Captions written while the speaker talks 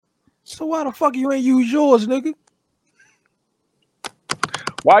So why the fuck you ain't use yours, nigga?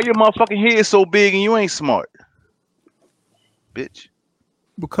 Why your motherfucking head so big and you ain't smart, bitch?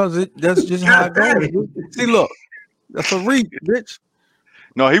 Because that's just how it goes. See, look, that's a reach, bitch.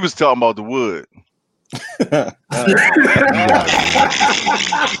 No, he was talking about the wood. I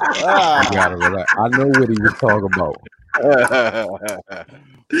gotta relax. I know what he was talking about.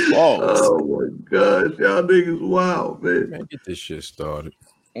 Oh my gosh, y'all niggas wild, man. Man, get this shit started.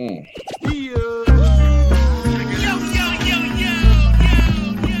 Welcome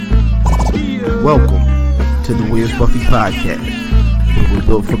to the Where's Buffy podcast, where we're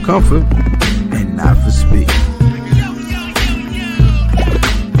built for comfort and not for speed.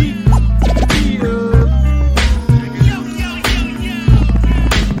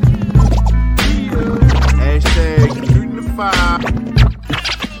 Hashtag unified.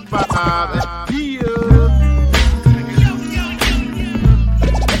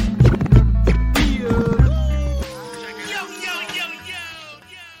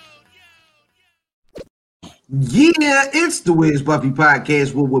 Yeah, it's the Where's Buffy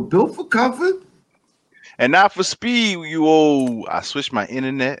podcast, where we're built for comfort and not for speed. You old. I switched my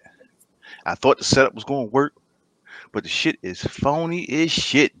internet. I thought the setup was going to work, but the shit is phony as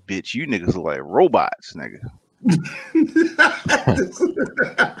shit, bitch. You niggas are like robots, nigga. This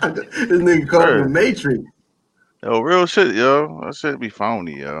nigga called the Matrix. Yo, real shit, yo. That shit be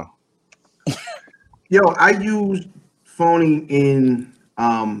phony, yo. Yo, I used phony in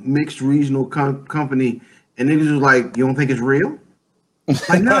mixed regional company, and niggas was like, "You don't think it's real?"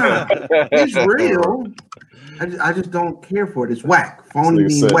 Like, nah, it's real. I just don't care for it. It's whack. Phony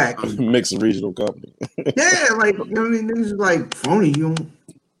means whack. Mixed regional company. Yeah, like, you know what I mean? Niggas is like, phony. You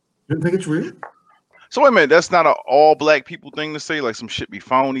don't think it's real? So wait a minute, that's not an all black people thing to say. Like some shit be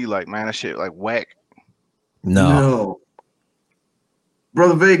phony. Like, man, that shit like whack. No.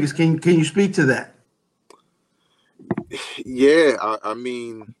 Brother Vegas, can you speak to that? Yeah, I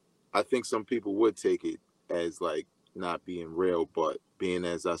mean, I think some people would take it as like not being real, but being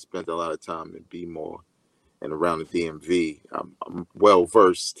as I spent a lot of time in B-more and around the DMV, I'm well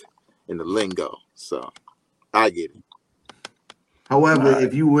versed in the lingo, so I get it. However,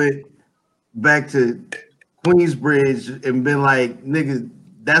 if you went back to Queensbridge and been like, nigga,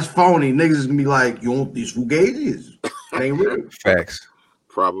 that's phony, niggas is gonna be like, you want these fugazis? It ain't real. Facts.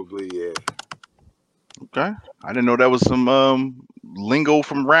 Probably, yeah. Okay, I didn't know that was some lingo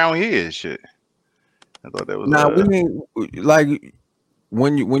from around here and shit. I thought that was we mean like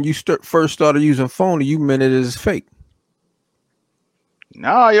when you first started using phony, you meant it as fake.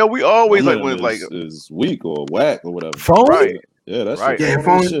 Nah, yo, we always like when like is weak or whack or whatever. Phony? Right. Yeah, that's right. Yeah,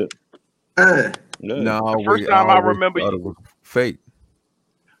 phony. Shit. No, the first time I remember it was fake.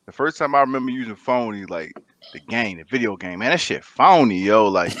 The first time I remember using phony, like the video game, man, that shit phony, yo.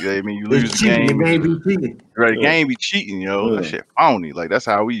 Like, you know what I mean, you lose the game, the game be cheating. right? The game be cheating, yo. That shit phony. Like that's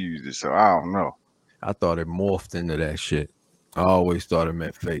how we use it. So I don't know. I thought it morphed into that shit. I always thought it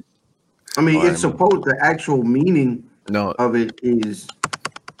meant fake. I mean, it's supposed the actual meaning of it is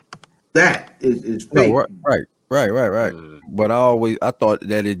that is fake. No, right. But I thought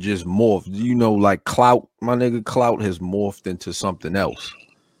that it just morphed. You know, like clout, my nigga, clout has morphed into something else.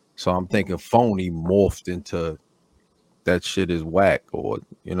 So I'm thinking phony morphed into that shit is whack, or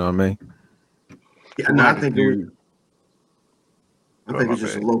you know what I mean? Yeah, no, I think it's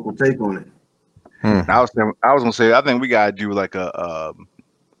just a local take on it. I was gonna say I think we gotta do like a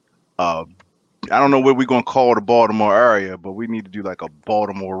I don't know what we're gonna call the Baltimore area, but we need to do like a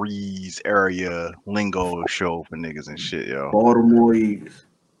Baltimoreese area lingo show for niggas and shit, yo. Baltimoreese.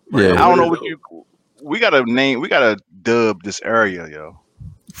 Yeah, I don't know what we gotta dub this area, yo.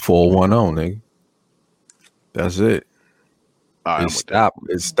 410, nigga. That's it. Right, it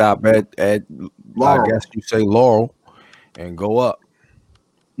stop at Laurel. I guess you say Laurel and go up.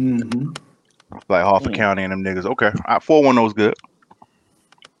 Mm-hmm. Like Harford County and them niggas. Okay. All right, 410 is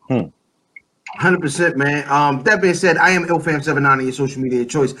good. 100%, man. That being said, I am IlFam79 on your social media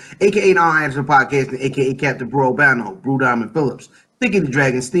choice, aka Now Anderson Podcast, and aka Captain Bro Albano, Brew Diamond Phillips, Thick of the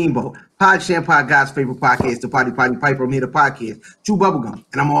Dragon, Steamboat, Pod Shampoo, God's favorite podcast, the Potty Piper, I'm here to podcast, Chew Bubblegum,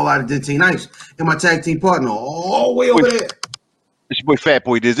 and I'm all out of Dentine Ice, and my tag team partner, all the way over there. It's your boy Fat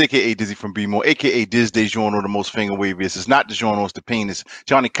Boy Diz, aka Dizzy from B-more, aka Diz DeJourno, the most finger waviest. It's not DeJourno, it's the penis.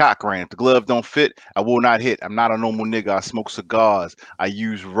 Johnny Cochran. If the glove don't fit, I will not hit. I'm not a normal nigga. I smoke cigars. I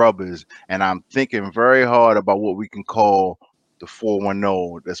use rubbers. And I'm thinking very hard about what we can call the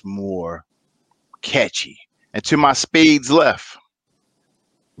 410 that's more catchy. And to my spades left.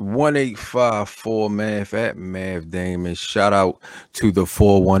 1854 Math at Math Damon. Shout out to the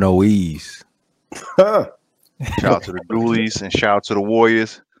 410Es. Shout out to the Ghoulies and shout out to the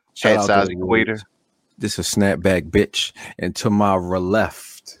Warriors. Shout Head out size to equator. This is Snapback Bitch. And to my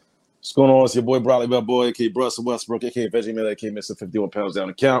left, What's going on? It's your boy Bradley Bell Boy, aka Russell Westbrook, aka Veggie Man, aka Mr. 51 pounds down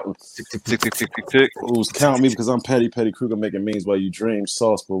the count. Tick. Who's counting me because I'm Petty Kruger making memes while you dream.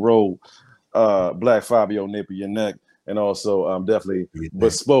 Sauce Parole, Black Fabio, nipple your neck. And also, definitely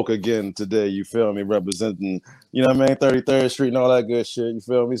bespoke again today. You feel me? Representing, you know what I mean? 33rd Street and all that good shit. You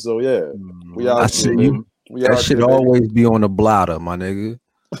feel me? So yeah, we out. I see you. That should always be on the blotter, my nigga.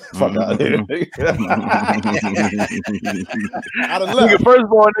 Fuck out here. Nigga, first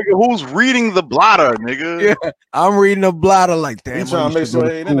of all, nigga, who's reading the blotter, nigga? Yeah, I'm reading the blotter like damn. You trying to make sure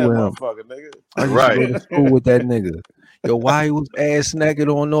he ain't in that motherfucker, nigga. I used to go to school with that nigga. Yo, why he was ass naked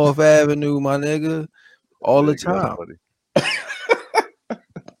on North Avenue, my nigga? All the time.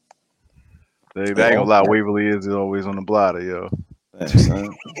 They ain't gonna lie, Waverly is always on the blotter, yo. Damn,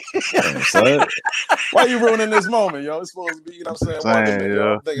 son. Why you ruining this moment, yo? It's supposed to be, you know what I'm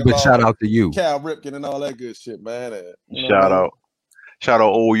saying? But shout out to you. Cal Ripken and all that good shit, man. And, shout out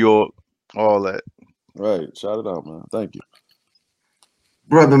Old York, all that. Right, shout it out, man. Thank you.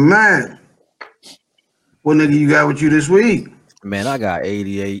 Brother man, what nigga you got with you this week? Man, I got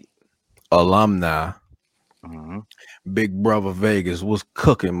 88 alumni. Big Brother Vegas, what's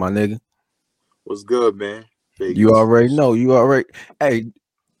cooking, my nigga? What's good, man? Vegas. You already know. You already. Hey,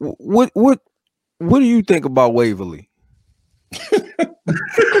 what do you think about Waverly?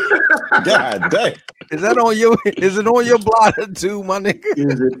 God damn. Is that on your? Is it on your blotter too, my nigga?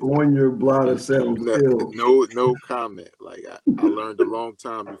 Is it on your blotter? No comment. Like I learned a long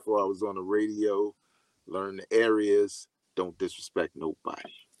time before I was on the radio. Learn the areas. Don't disrespect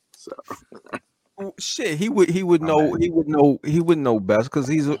nobody. So. Shit, he would know best because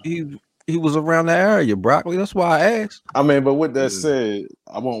he was around the area, Broccoli. That's why I asked. I mean, but with that said,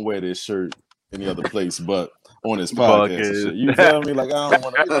 I won't wear this shirt any other place but on this podcast. And shit. You feel me? Like I don't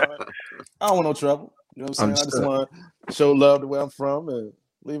want no trouble. You know what I'm saying? I just want to show love to where I'm from and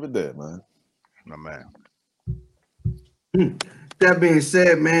leave it there, man. My man. That being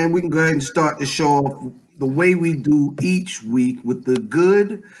said, man, we can go ahead and start the show off the way we do each week with the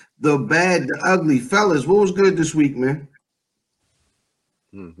good, the bad, the ugly. Fellas, what was good this week, man?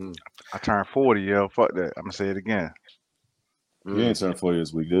 I turned 40, yo. Fuck that. I'm gonna say it again. You ain't turned 40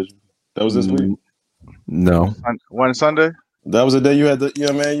 this week, did you? That was this week? No. One Sunday? That was the day you had the, you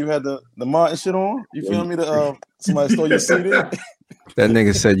had the Martin shit on? You feel me? Somebody stole your CD? That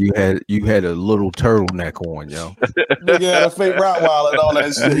nigga said you had a little turtleneck on, yo. Nigga had a fake Rottweiler and all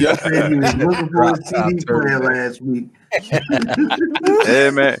that shit, yo. He was looking for his TV player last week. Hey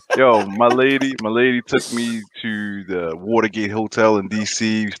man, yo, my lady took me to the Watergate Hotel in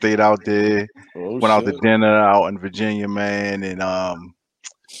DC. We stayed out there, went out to dinner out in Virginia, man, and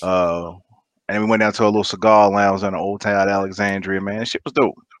we went down to a little cigar lounge on the Old Town Alexandria, man. Shit was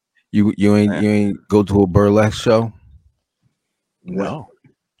dope. You ain't go to a burlesque show? No.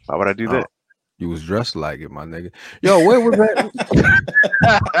 Why would I do that? You was dressed like it, my nigga. Yo, where was that?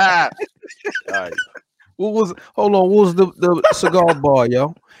 All right. What was the cigar bar,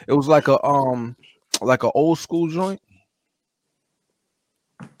 yo? It was like a old school joint.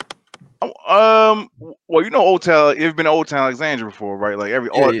 Well, you know Old Town. You've been to Old Town Alexandria before, right? Like it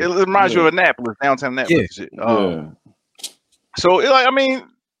reminds you of Annapolis, downtown Annapolis. Shit. So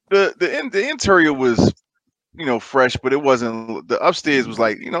the interior was, fresh, but it wasn't. The upstairs was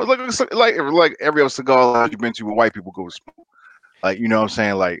like, like every other cigar lounge you've been to where white people go to smoke. Like, you know what I'm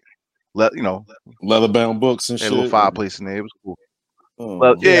saying? Like, leather bound books and shit. A little fireplace in there. It was cool.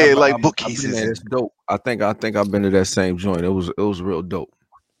 Like bookcases. It's dope. I think I've been to that same joint. It was real dope.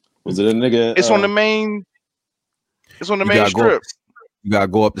 Was it a nigga? It's on the main. It's on the main strip. You gotta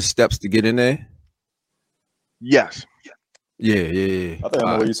go up the steps to get in there. Yes. Yeah. I think I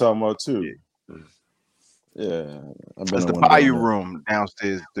know what you're talking about too. Yeah. That's the Bayou Room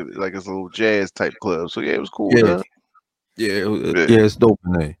downstairs. Like it's a little jazz type club. So yeah, it was cool. Yeah, it's dope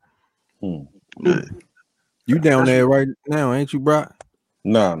in there. You down there right now, ain't you, Brock?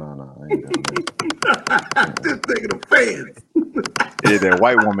 No. I ain't down there. Just thinking of fans. Yeah, that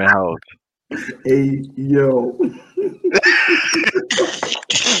white woman house. Hey, yo.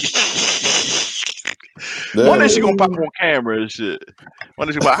 One day she gonna pop on camera and shit. One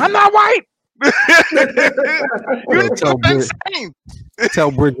day she like, I'm not white.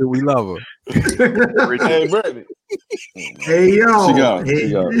 Tell Bridget we love her. Hey, Brittany. Hey, yo. She got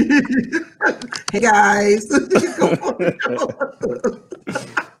Hey, guys.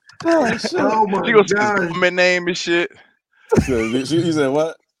 Oh my she gonna say God. his government name and shit. You said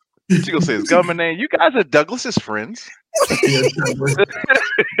what? She gonna say his government name. You guys are Douglas's friends.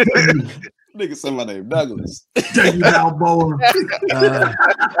 Nigga said my name Douglas. Dougie Balboa.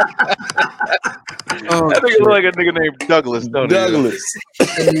 That nigga look like a nigga named Douglas, don't he? Douglas.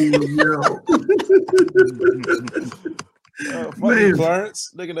 Hey, yo. Man.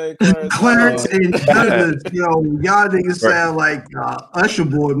 Clarence. Nigga named Clarence. Clarence and Douglas, yo, y'all niggas sound like Usher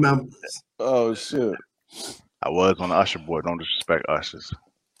board members. Oh shit. I was on the Usher board. Don't disrespect Ushers.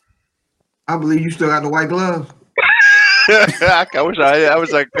 I believe you still got the white glove. I wish I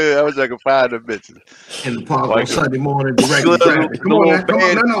could find them bitches. In the park White on Sunday morning, direct Glove, traffic. Come on, man. Come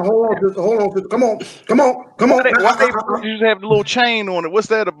on. band. No, hold on. Come on. Why they used to have the little chain on it? What's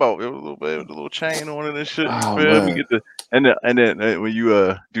that about? It was the little chain on it and shit. You Oh, feel me? man. Get the and then when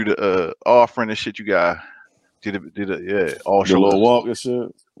you do the offering and shit, you got did all The little shoulders. walk and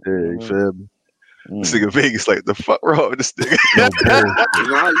shit. Yeah, you feel me? This Mm. nigga Vegas like the fuck wrong with this nigga.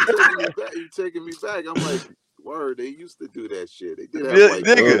 Nah, you taking me back. I'm like, word, they used to do that shit. They did have Yeah, white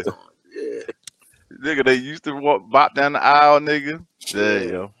nigga. gloves on. Yeah. Nigga, they used to bop down the aisle, nigga. Yeah,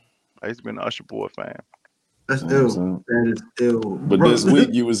 yo. I used to be an Usher boy fan. That's You know what I'm ill. saying? That is ill. But Bro. this week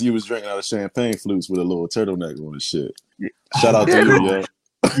you was drinking out of champagne flutes with a little turtleneck on and shit. Yeah. Shout out to Yeah. you, yo.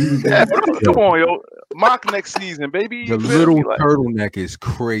 Yeah, come on, yo. Mock next season, baby. The You feel little me? Like, turtleneck is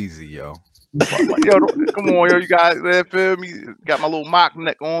crazy, yo. yo, come on, yo. You guys, feel me? Got my little mock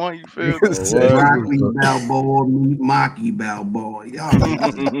neck on. You feel me? Rocky Balboa meet Maki Balboa. Y'all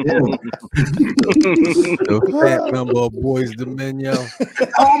niggas ill. The fat member of Boys the Men, yo.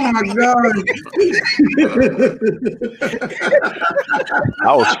 Oh my god.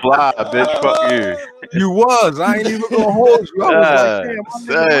 I was fly, bitch. Fuck you. You was. I ain't even gonna hold you. I was like, damn, my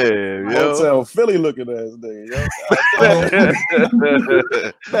nigga. Damn, yo. Hotel Philly looking ass nigga, yo.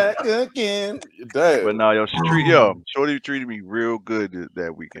 Back again. Damn. But no, yo, Shorty treated me real good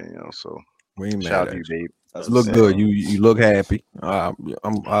that weekend, yo. So We ain't shout out mad to at you, you. babe. That's Look what's good. up. You look happy. I'm That's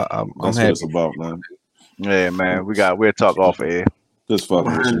what happy. it's about, man. Yeah, man. We'll talk off air. Just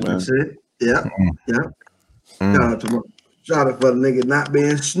fucking with you, man. 100%. Yeah. Mm. Shout out for the nigga not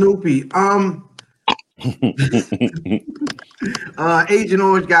being Snoopy. Agent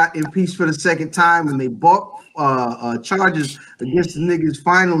Orange got impeached for the second time, and they brought charges against the niggas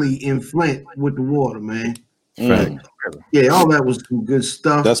finally in Flint with the water, man. Mm. Yeah, all that was some good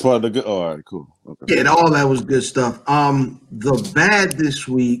stuff. That's part of the good. All right, cool. Okay. Yeah, all that was good stuff. The bad this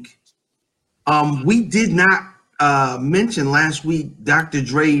week, we did not mention last week Dr.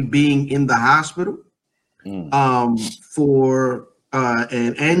 Dre being in the hospital for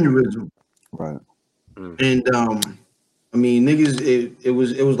an aneurysm. Right. And I mean, niggas, it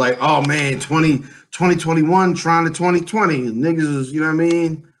was like, oh man, 2021 trying to 2020. Niggas was, you know what I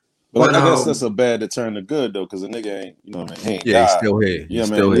mean? But I guess that's a bad to turn to good though, because the nigga ain't, you know what I mean? He ain't Yeah, he's died. still here. Yeah, He's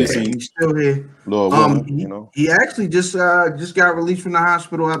man. still At least here. He's still here. Lord willing, you know. He actually just got released from the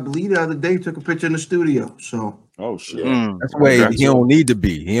hospital, I believe, the other day. Took a picture in the studio. So Oh shit. Yeah. That's why he don't need to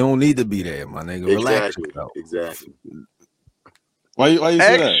be. He don't need to be there, my nigga. Relax Exactly. yourself. Exactly. Why you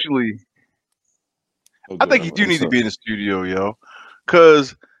say that? Actually, Oh, I think you do need to be in the studio, yo.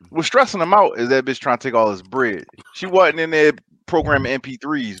 Cause what's stressing him out is that bitch trying to take all his bread. She wasn't in there programming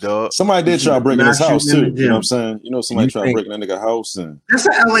MP3s, dog. Somebody did try breaking his Not house shooting in too. the You know what gym. I'm saying? You know, somebody You tried think- breaking that nigga house and that's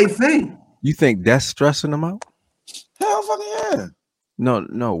an LA thing. You think that's stressing him out? hell fucking yeah.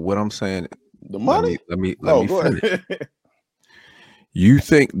 No. What I'm saying. The money? Let me Go finish. ahead. You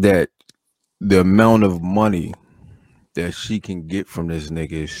think that the amount of money that she can get from this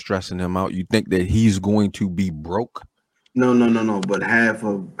nigga is stressing him out? You think that he's going to be broke? No. But half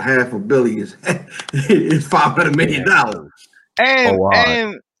a billion is $500 million. And Oh, wow.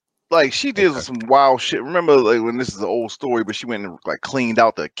 and like she did some wild shit. Remember, like when this is an old story, but she went and like cleaned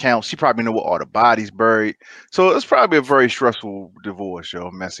out the accounts. She probably know where all the bodies buried. So it's probably a very stressful divorce, yo.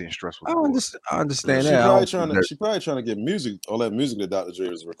 Messy and stressful. I divorce. understand She that. probably trying to get music, all that music that Dr. Dre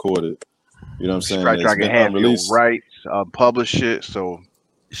has recorded. You know what I'm She saying? probably trying to It's get been hand unreleased. rights, publish shit. So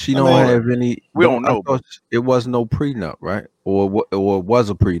She I don't mean, have any. we don't know, I thought it was no prenup, right? Or was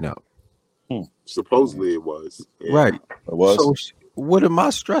a prenup, Supposedly it was. Yeah. right? It was. So what am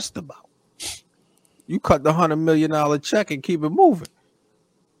I stressed about? You cut the $100 million check and keep it moving.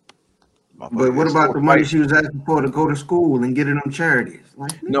 But what about the money she was asking for to go to school and get it on charities?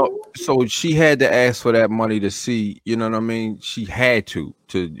 Like, No, so she had to ask for that money to see. You know what I mean? She had to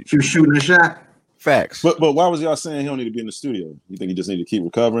she was shooting a shot. facts. But why was y'all saying he don't need to be in the studio? You think he just need to keep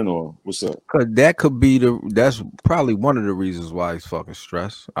recovering, or what's up? Cause that could be that's probably one of the reasons why he's fucking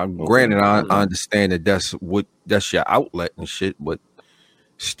stressed. Granted, I understand that that's your outlet and shit, but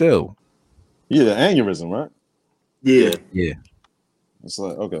still, Yeah, the aneurysm, right? Yeah. It's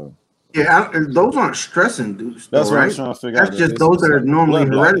like okay. Yeah, those aren't stressing dudes. That's though, what right? I'm trying to figure That's out. just It's those that are like normally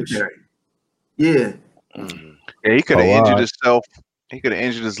blood blockage. hereditary. Yeah. Yeah, he could have Oh, injured wow. himself. He could have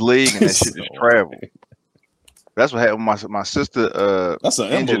injured his leg, and that shit just traveled. That's what happened. My sister That's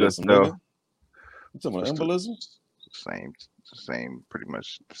an injured embolism, herself. nigga. You talking about embolism? Same, pretty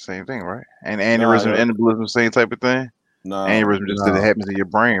much the same thing, right? And aneurysm, yeah. embolism, same type of thing. Nah, Aneurysm just that it happens in your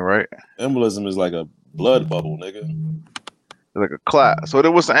brain, right? embolism is like a blood bubble, nigga. It's like a clot. So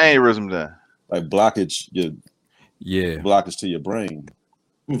there was an aneurysm then. Like blockage, blockage to your brain.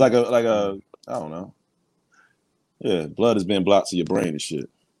 It's like a I don't know. Yeah, blood is being blocked to your brain and shit.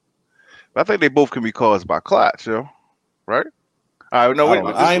 But I think they both can be caused by clots, yo. Right? All right, no, wait.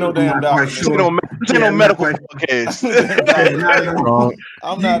 I ain't no damn doctor. This ain't no medical podcast.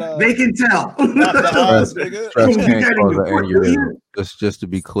 I'm not. They can tell. Stress can't cause an aneurysm. Just to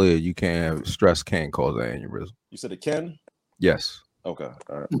be clear, you can't have stress can't cause an aneurysm. You said it can? Yes. Okay.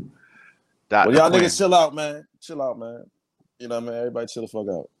 All right. Well, y'all niggas chill out, man. Chill out, man. You know what I mean? Everybody chill the fuck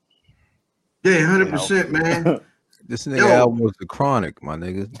out. Yeah, 100%, man. This nigga album was The Chronic, my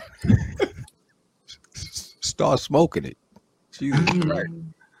nigga. Start smoking it. Jesus Christ.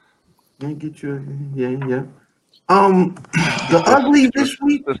 I get you. Yeah. The ugly this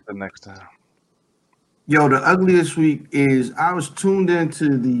week. The next time. Yo, the ugly this week is I was tuned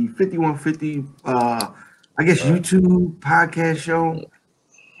into the 5150 I guess YouTube podcast show,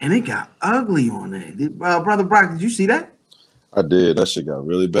 and it got ugly on it. Brother Brock, did you see that? I did. That shit got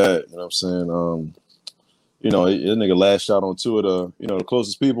really bad. You know what I'm saying? You know, that nigga lashed out on two of the, the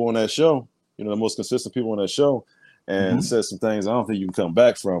closest people on that show, the most consistent people on that show, and said some things I don't think you can come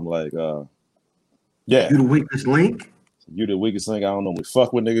back from. Like, yeah. You the weakest link? You the weakest link. I don't normally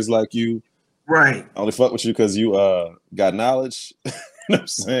fuck with niggas like you. Right. I only fuck with you because you got knowledge. You know what I'm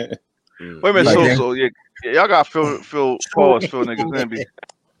saying? Wait a minute, so y'all got Phil niggas in.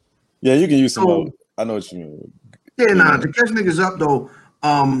 Yeah, you can use some more. I know what you mean. Yeah, nah, to catch niggas up though.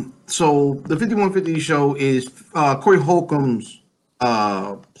 So the 5150 show is Corey Holcomb's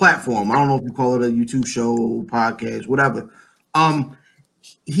platform. I don't know if you call it a YouTube show, podcast, whatever.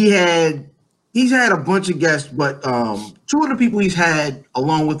 He's had a bunch of guests, but two of the people he's had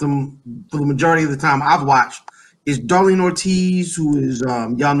along with him for the majority of the time I've watched is Darlene Ortiz, who is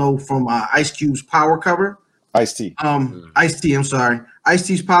y'all know from Ice Cube's Power cover. Ice-T. Ice-T, I'm sorry.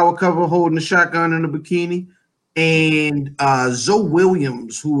 Ice-T's Power cover holding the shotgun in a bikini. And Zoe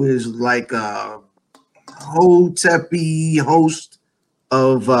Williams, who is like a Hotepi host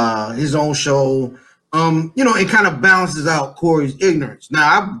of his own show. It kind of balances out Corey's ignorance.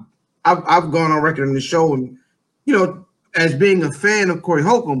 Now, I've gone on record in the show and, as being a fan of Corey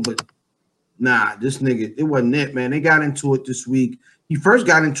Holcomb, but nah, this nigga, it wasn't it, man. They got into it this week. He first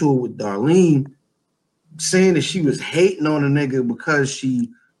got into it with Darlene, saying that she was hating on a nigga because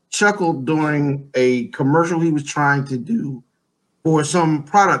she chuckled during a commercial he was trying to do for some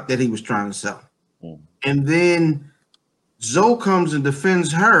product that he was trying to sell. And then Zoe comes and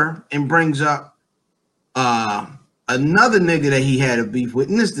defends her and brings up another nigga that he had a beef with.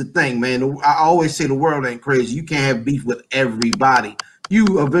 And this is the thing, man. I always say the world ain't crazy. You can't have beef with everybody.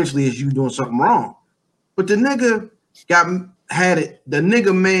 You eventually is you doing something wrong. But the nigga had it. The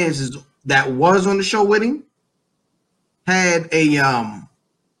nigga mans that was on the show with him had a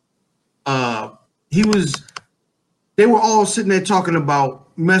they were all sitting there talking about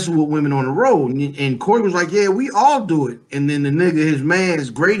messing with women on the road, and Corey was like, yeah, we all do it. And then the nigga, his man's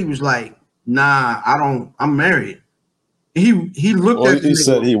Grady, was like, nah, I'm married. He looked at he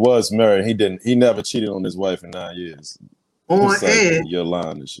said he was married. He never cheated on his wife in 9 years. On air. You're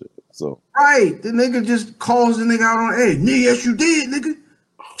lying and shit. So right, the nigga just calls the nigga out on air. Nigga, yes, you did, nigga.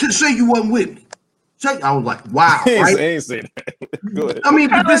 Just say you wasn't with me. I was like, wow, right? I ain't saying that. Go ahead. I mean,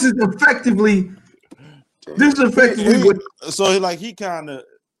 this is effectively what. So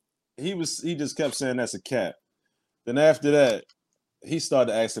he just kept saying that's a cap. Then after that, he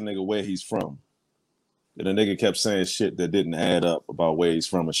started asking the nigga where he's from. And the nigga kept saying shit that didn't add up about where he's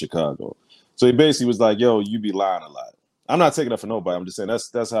from in Chicago. So he basically was like, yo, you be lying a lot. I'm not taking that for nobody. I'm just saying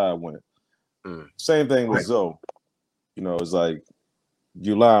that's how it went. Same thing with Zoe. It's like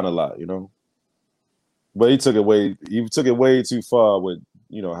you lying a lot, But he took it way too far with,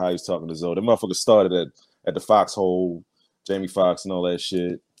 how he's talking to Zoe. The motherfucker started at the Foxhole, Jamie Foxx and all that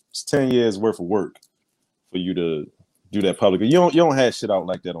shit. It's 10 years worth of work for you to do that publicly. You don't have shit out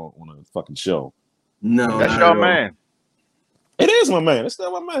like that on a fucking show. No, that's your man. It is my man. It's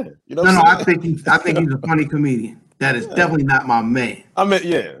still my man. I think he's a funny comedian. That is definitely not my man. I mean,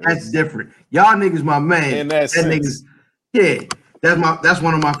 yeah, that's different. Y'all niggas, my man. And that niggas, yeah, that's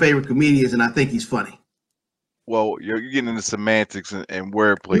one of my favorite comedians, and I think he's funny. Well, you're getting into semantics and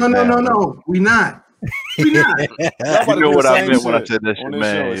wordplay. No, we not. We not. Y'all about You to know do what the I same meant when I shit said that on shit, this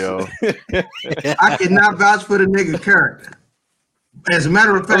man, show yo. and shit. I cannot vouch for the nigga character. As a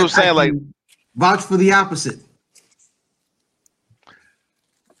matter of That's what I'm fact, saying, I like- can vouch for the opposite.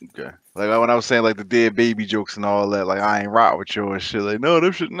 Okay. Like when I was saying like the dead baby jokes and all that, like I ain't rock with you and shit. Like, no,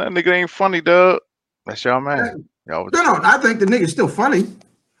 that shit, that nigga ain't funny, dog. That's y'all man. Y'all was, No, I think the nigga's still funny,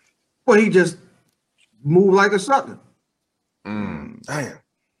 but he just moved like a sucker. Damn.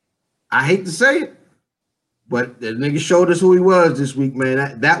 I hate to say it, but the nigga showed us who he was this week,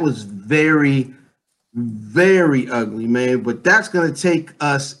 man. That was very, very ugly, man. But that's gonna take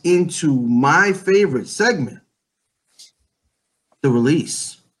us into my favorite segment, the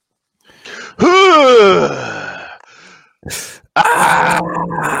release. I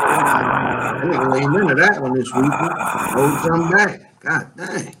nigga ain't into that one this week. Hold some back. God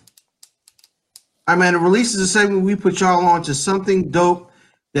dang. All right, man. The release is a segment we put y'all on to something dope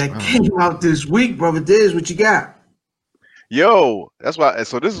that came out this week, brother Diz. What you got? Yo, that's why.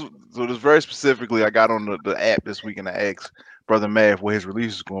 So this very specifically, I got on the app this week and I asked Brother Mav what his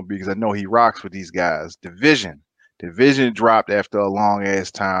release is going to be because I know he rocks with these guys. Division dropped after a long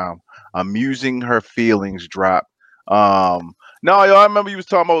ass time. Amusing Her Feelings dropped. No, yo, I remember you was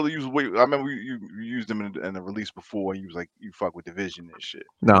talking about I remember you used them in the release before. And you was like, you fuck with Division and shit.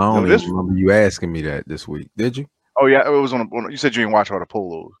 No, I don't this- even remember you asking me that this week. Did you? Oh yeah, it was on. You said you didn't watch all the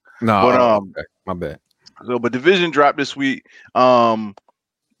polos. No, But, okay. My bad. So, but Division dropped this week.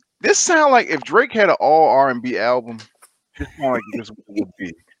 This sound like if Drake had an all R&B album, this sound like this would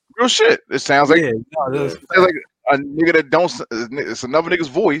be real shit. It sounds like no, it sounds like a nigga that don't. It's another nigga's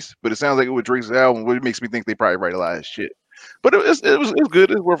voice, but it sounds like it was Drake's album, which makes me think they probably write a lot of shit. But it was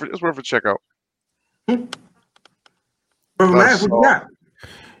good. It's worth a check out. Brother Mav, what you got?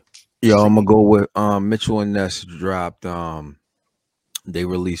 Yo, I'm gonna go with Mitchell and Ness dropped. They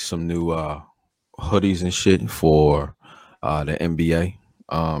released some new hoodies and shit for the NBA.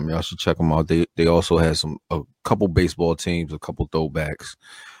 Y'all should check them out. They also had a couple baseball teams, a couple throwbacks.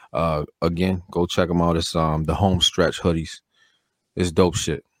 Again, go check them out. It's the home stretch hoodies. It's dope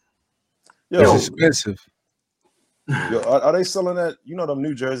shit. Yo, It's expensive. yo, are they selling that? You know them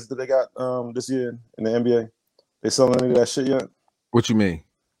new jerseys that they got this year in the NBA? They selling any of that shit yet? What you mean?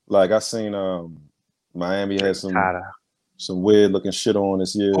 Like I seen Miami had some weird looking shit on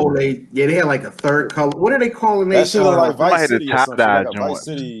this year. Oh, they had like a third color. What are they calling That shit look like might Vice have the City or top something. Like dye a Vice joint.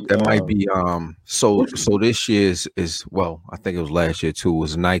 City. That might be so this year's is well, I think it was last year too,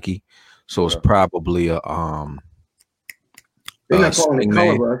 was Nike. So it's probably a They're not calling it Swingman.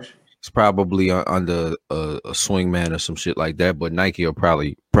 Color Rush. It's probably under a Swingman or some shit like that, but Nike will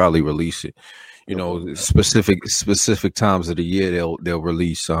probably release it. You know, specific times of the year they'll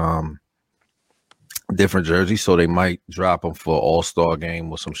release different jerseys, so they might drop them for All-Star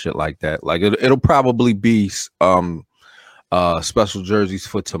game or some shit like that. Like it'll probably be special jerseys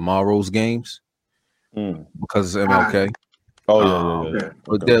for tomorrow's games because it's MLK. Oh yeah.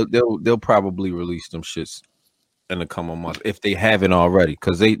 But they'll probably release them shits in the coming months if they haven't already,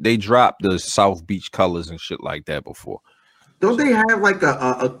 because they dropped the South Beach colors and shit like that before. Don't they have like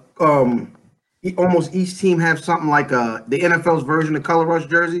almost each team have something like the NFL's version of Color Rush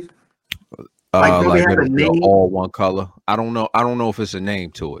jerseys? Like, Like have a they're name? all one color. I don't know if it's a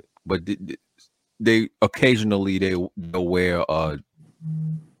name to it, but they occasionally they'll wear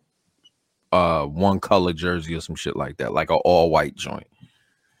one color jersey or some shit like that, like an all white joint.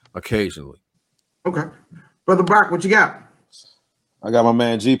 Occasionally. Okay, Brother Brock, what you got? I got my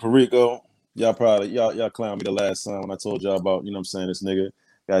man G Perico. Y'all clowned me the last time when I told y'all about, you know what I'm saying, this nigga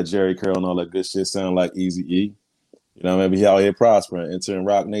got Jerry Curl and all that good shit, sound like Easy E. You know what I mean? He out here prospering, entering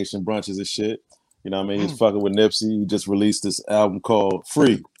Rock Nation brunches and shit. You know what I mean? He's fucking with Nipsey. He just released this album called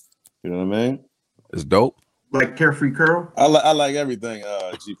Free. You know what I mean? It's dope. Like Carefree Curl? I like everything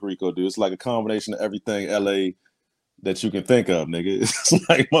G Perico do. It's like a combination of everything LA that you can think of, nigga. It's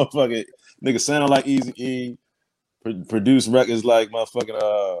like motherfucking nigga sound like Easy E, produce records like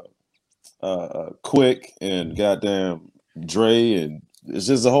motherfucking Quick and goddamn Dre, and it's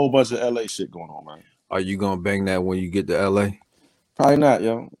just a whole bunch of LA shit going on, man. Are you gonna bang that when you get to LA? Probably not,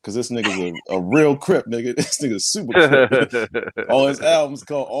 yo, because this nigga's a real Crip, nigga. This nigga's super Crip. All his albums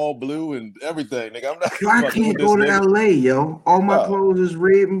called All Blue and everything, nigga. I'm not. I can't go to LA, yo. All my clothes is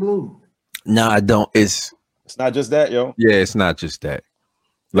red and blue. No, I don't. It's not just that, yo. Yeah, it's not just that.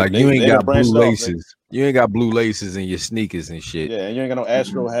 Like you ain't got blue laces. You ain't got blue laces in your sneakers and shit. Yeah, and you ain't got no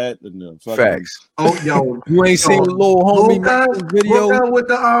Astro hat. And facts. Oh, yo, you ain't seen the little homie video with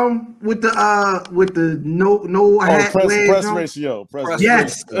the no hat. Press ratio.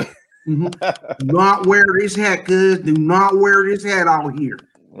 Yes. Do not wear this hat, cuz. Do not wear this hat out here.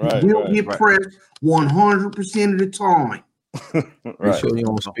 Right, You will right, get right. pressed 100% of the time. Make right. sure you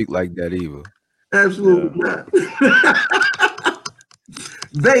don't speak like that either. Absolutely not.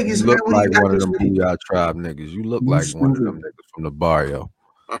 Vegas, You man, look what do you like got one of this them week? Booyah Tribe niggas. You look You like one of them stupid. niggas from the barrio.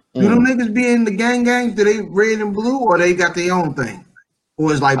 Do them niggas be in the gang? Do they red and blue, or they got their own thing?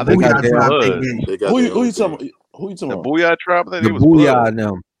 Or it's like I think They got Booyah their Tribe own. big gang? They got Who their you own talking thing. about? Who you talking The about? Booyah Tribe, I think The they was Booyah blood. and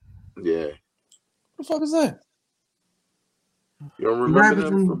them. Yeah. What the fuck is that? You don't remember Rappers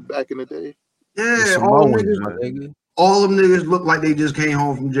them from from back in the day? The yeah, all them Samoans, niggas. my nigga. All them niggas look like they just came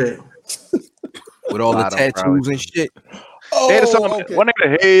home from jail. With all the Lot of them probably tattoos and do. shit. They had a song. Oh, okay. One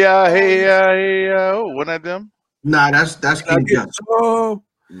nigga, hey ya, hey Oh, ya, hey ya. Oh, wasn't that them? Nah, that's I King get Johnson. some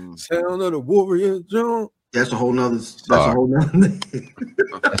Mm. sound of the warrior jump. That's a whole nother. That's a Sorry. whole nother.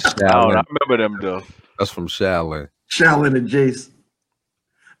 That's I don't know. Shaolin. I remember them though. That's from Shaolin. Shaolin and Jace.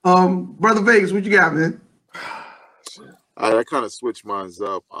 Brother Vegas, what you got, man? I kind of switched mine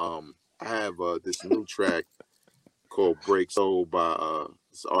up. I have this new track called Break Soul by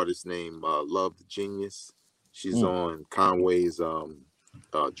this artist named Love the Genius. She's on Conway's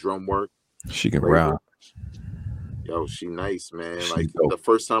drum work. She can label. rap. Yo, she nice, man. She Like dope. the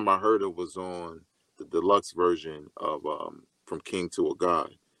first time I heard her was on the deluxe version of From King to a God.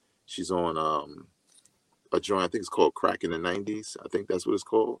 She's on a joint, I think it's called Crack in the 90s. I think that's what it's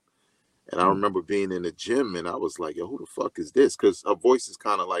called. And I remember being in the gym and I was like, yo, who the fuck is this? Because her voice is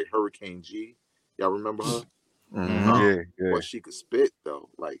kind of like Hurricane G. Y'all remember her? Mhm. Yeah. But she could spit though.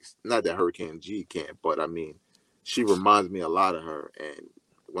 Like, not that Hurricane G can't, but I mean, she reminds me a lot of her. And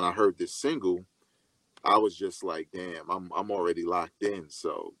when I heard this single, I was just like, damn, I'm already locked in.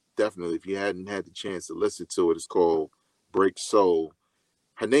 So definitely, if you hadn't had the chance to listen to it, it's called Break Soul.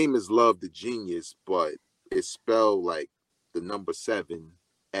 Her name is Love the Genius, but it's spelled like the number 7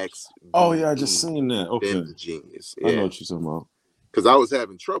 X. Oh yeah, I just seen that. Okay, Then the Genius. I know Yeah, what you're talking about. because I was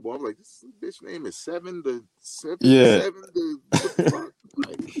having trouble. I'm like, this bitch name is 7 the 7 Yeah. 7 the what the fuck?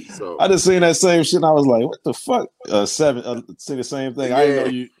 Like, so I just seen that same shit and I was like, what the fuck? 7 say the same thing. I didn't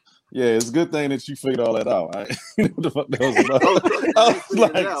know you. Yeah, it's a good thing that you figured all that out. I didn't know what the fuck that was about. Oh, trust me, I I didn't was figure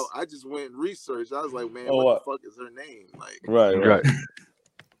like, it out. I just went and researched. I was like, man, Oh, what the fuck is her name? Like, right.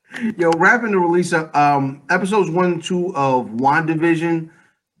 Yo, wrapping the release of episodes 1 and 2 of WandaVision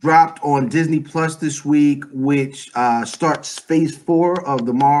dropped on Disney Plus this week, which starts phase 4 of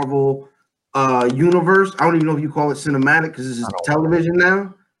the Marvel universe. I don't even know if you call it cinematic because this is television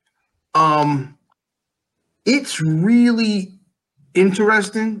now. It's really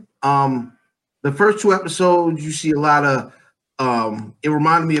interesting. The first 2 episodes, you see a lot of it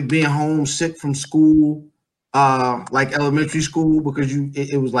reminded me of being homesick from school, like elementary school, because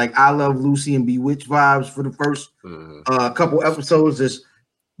it was like I Love Lucy and Bewitched vibes for the first couple episodes.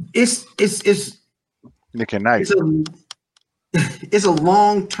 It's Nick and Knight. it's a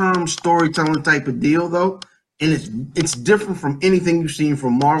long-term storytelling type of deal though, and it's different from anything you've seen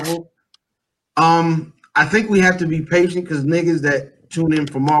from Marvel. I think we have to be patient because niggas that tune in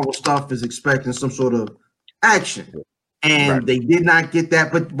for Marvel stuff is expecting some sort of action, and they did not get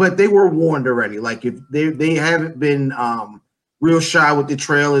that. But they were warned already. Like if they haven't been real shy with the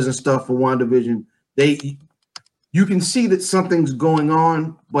trailers and stuff for WandaVision, you can see that something's going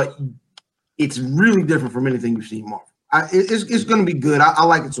on, but it's really different from anything you've seen Marvel. It's going to be good. I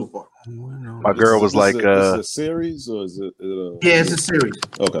like it so far. My girl was like, is it a series or is it? Yeah, it's a series.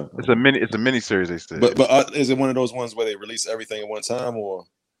 Okay, it's a mini series. They said, but is it one of those ones where they release everything at one time or?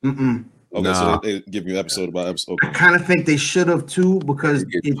 Mm-mm. Okay, Nah. so they give you episode by episode. Okay. I kind of think they should have too because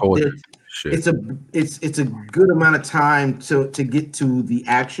it's a good amount of time to get to the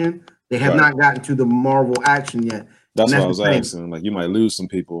action. They have not gotten to the Marvel action yet. That's what I the was thing. asking. Like you might lose some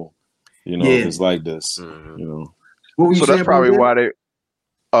people, if it's like this, What were you so saying, that's probably Bro? why they.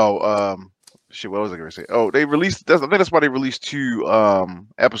 Shit. What was I gonna say? Oh, they released. I think that's why they released 2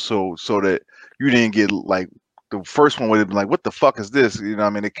 episodes so that you didn't get like the first one would have been like, what the fuck is this? You know, what I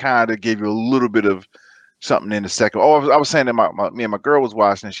mean, it kind of gave you a little bit of something in the second. Oh, I was saying that me and my girl was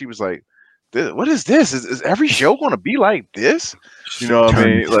watching, and she was like, "What is this? Is every show going to be like this?" You know what I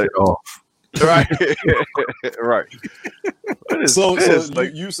mean? Like, right, right. So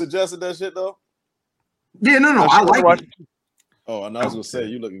like, you suggested that shit though? Yeah, no, I like it. Oh, and I was gonna say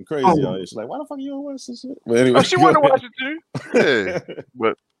you looking crazy Oh. out here. She's like, why the fuck you don't watch this shit? But anyway, she wanted to watch it too. Yeah,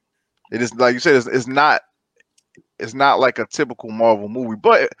 but it is like you said. It's not. It's not like a typical Marvel movie,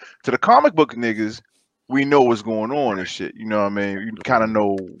 but to the comic book niggas, we know what's going on and shit. You know what I mean? You kind of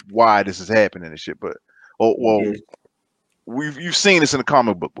know why this is happening and shit. But you've seen this in the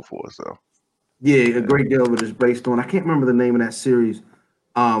comic book before, so Yeah, a great deal of it is based on. I can't remember the name of that series,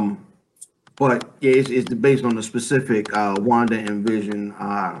 but But yeah, it's based on the specific Wanda and Vision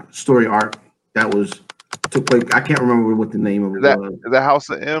story arc that took place. I can't remember what the name of it was. The House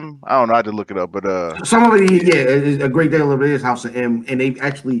of M? I don't know. I had to look it up, but some of it, yeah, a great deal of it is House of M, and they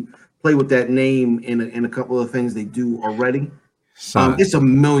actually play with that name in a couple of things they do already. It's a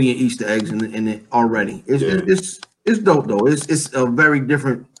million Easter eggs in it already. It's dope though. It's a very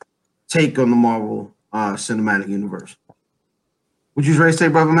different take on the Marvel cinematic universe. Would you ready to say,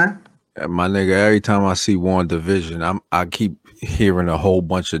 brother man? My nigga, every time I see WandaVision, I keep hearing a whole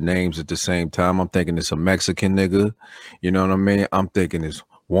bunch of names at the same time. I'm thinking it's a Mexican nigga. You know what I mean? I'm thinking it's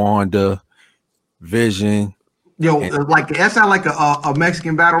Wanda, Vision. Yo, like that sound like a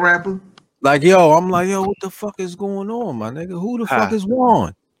Mexican battle rapper. Like, I'm like, what the fuck is going on, my nigga? Who the fuck is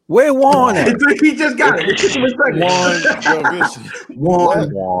Juan? Where Juan at? He just got it. Juan.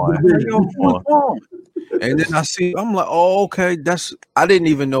 And then I'm like, oh, okay. I didn't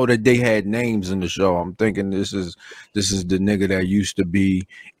even know that they had names in the show. I'm thinking this is the nigga that used to be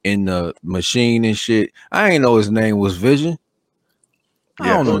in the machine and shit. I ain't know his name was Vision. I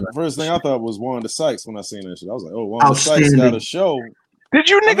don't know. The first thing I thought was Wanda Sykes when I seen that shit. I was like, oh, Wanda Sykes got a show. Did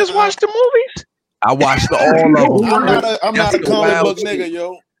you niggas watch the movies? I watched all of them. I'm not a comic book nigga,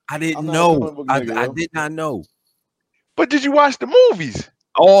 yo. I didn't know. I did not know. But did you watch the movies?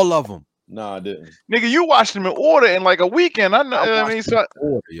 All of them. No, I didn't. Nigga, you watched them in order in like a weekend. I know. I mean, so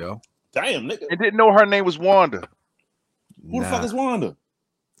order, yo. Damn, nigga. I didn't know her name was Wanda. Who the fuck is Wanda?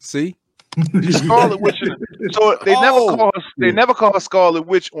 See, Scarlet Witch. So they never call her Scarlet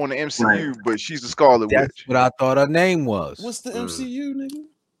Witch on the MCU, but she's the Scarlet Witch. That's what I thought her name was. What's the MCU, nigga?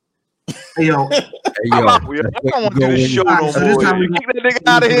 Hey yo, I don't want to do this show no more. Kick that nigga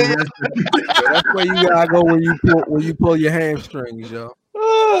out of here. That's where you gotta go when you pull your hamstrings, yo.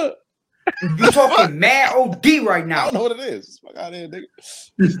 You talking mad OD right now? I don't know what it is. Fuck out of here,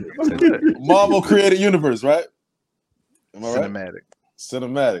 nigga. Marvel created universe, right? Am I Cinematic.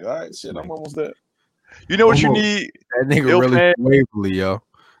 Cinematic. All right, shit. I'm almost there. You know what you need? That nigga really Waverly, yo.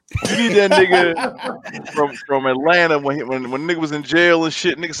 You need that nigga from Atlanta when nigga was in jail and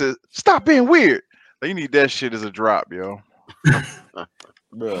shit. Nigga said, "Stop being weird." Like, you need that shit as a drop, yo.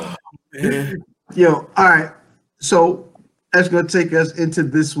 Bro. Yo, all right. So that's gonna take us into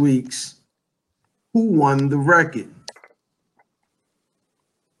this week's Who Won the Record.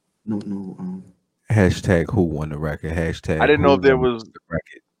 No. Hashtag Who Won the Record. Hashtag. I didn't know if there was the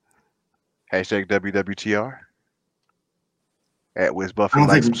record. Hashtag WWTR. At Wiz Buffy,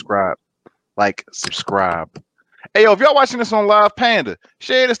 subscribe. Hey, yo, if y'all watching this on Live Panda,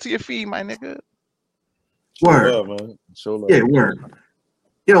 share this to your feed, my nigga. Word. Show love, man. Show love. Yeah, word.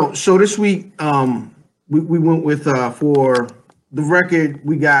 Yo, so this week, we went with for the record,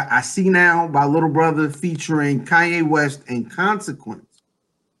 we got I See Now by Little Brother featuring Kanye West and Consequence.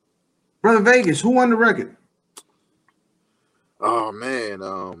 Brother Vegas, who won the record? Oh man,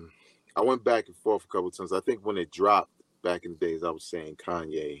 I went back and forth a couple of times. I think when it dropped back in the days, I was saying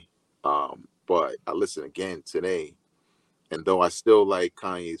Kanye, but I listened again today, and though I still like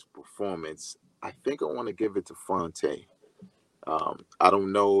Kanye's performance, I think I want to give it to Fonte. I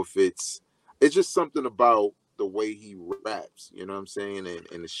don't know if it's just something about the way he raps, you know what I'm saying,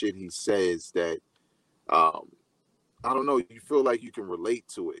 and the shit he says that I don't know, you feel like you can relate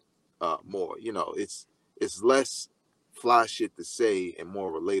to it more. You know, it's less fly shit to say and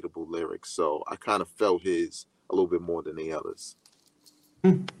more relatable lyrics. So I kind of felt his a little bit more than the others.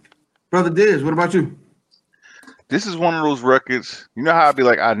 Brother Diz, what about you? This is one of those records. You know how I'd be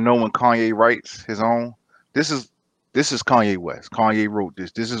like, I know when Kanye writes his own. This is Kanye West. Kanye wrote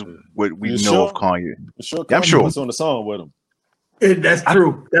this. This is what we know of Kanye. Sure, I'm sure. What's on the song with him? That's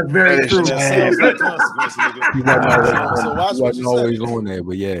true. That's very true. He wasn't always on there,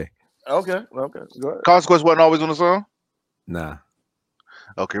 but yeah. Okay. Go ahead. Consequence wasn't always on the song? Nah.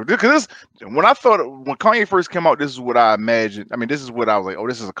 Okay, because when Kanye first came out, this is what I imagined. I mean, this is what I was like, oh,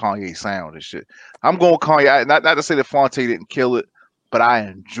 this is a Kanye sound and shit. I'm going Kanye. Not to say that Fonte didn't kill it, but I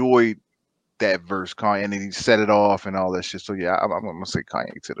enjoyed that verse, Kanye, and then he set it off and all that shit. So yeah, I'm gonna say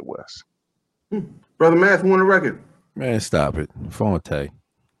Kanye to the West. Brother Math won the record. Man, stop it. Fonte.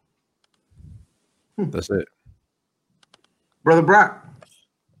 That's it. Brother Brock.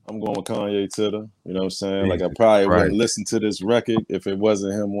 I'm going with Kanye Titter. You know what I'm saying? Like, I probably wouldn't listen to this record if it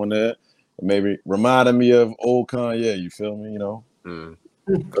wasn't him on that. Maybe reminded me of old Kanye. You feel me? You know?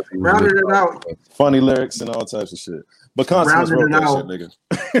 Rounded it out. Funny lyrics and all types of shit. But Consequence wrote that shit, nigga.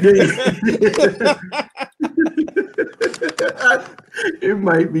 It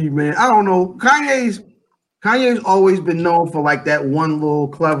might be, man. I don't know. Kanye's always been known for like that one little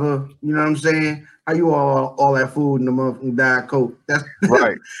clever, you know what I'm saying? How you all that food in the motherfucking Diet Coke? That's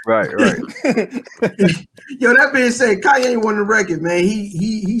Right. Yo, that being said, Kanye won the record, man.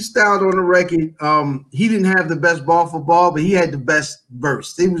 He styled on the record. He didn't have the best ball for ball, but he had the best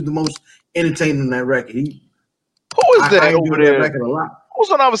verse. He was the most entertaining on that record. Who is that I over enjoyed there? that record a lot. Who's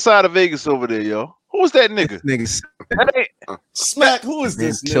on the other side of Vegas over there, yo? Who was that nigga? Niggas Smack, who is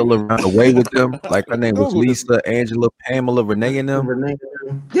this? chill Nigga? around away with them. Like her name was Google Lisa, Angela, Pamela, Renee, and them.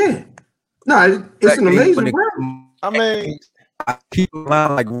 Yeah. No, it's an amazing record. I mean, I keep in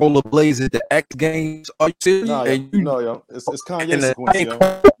mind like rollerblades at the X Games. Are you serious? no, And you- yo, it's Kanye and the- sequence,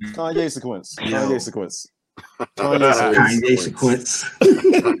 yo. It's Kanye sequence. Kanye sequence. Kanye sequence.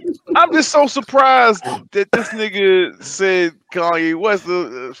 I'm just so surprised that this nigga said Kanye West,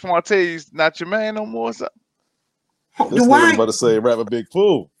 Fontaine, not your man no more. Or something. This nigga was about to say rap a big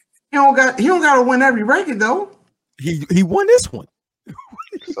fool. He don't got to win every record though. he won this one.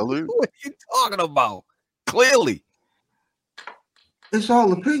 Salute. What are you talking about? Clearly. It's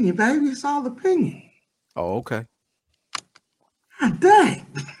all opinion, baby. It's all opinion. Oh, okay. God dang.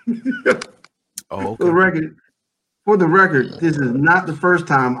 Oh, For the okay. record, this is not the first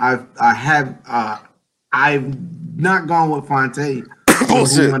time I've not gone with Fontaine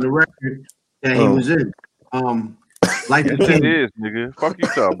Bullshit. on the record that he was in. Life of Yes, it Kings. is, nigga. Fuck you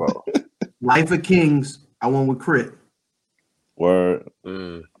talking about? Life of Kings. I went with Crit. Word.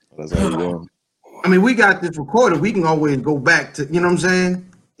 Mm. That's how you doing. I mean, we got this recorded. We can always go back to, you know what I'm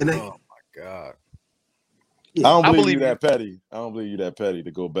saying? And then, Oh my God. yeah. I don't believe believe you that petty. I don't believe you that petty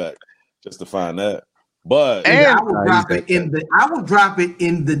to go back just to find that. But And- I will drop it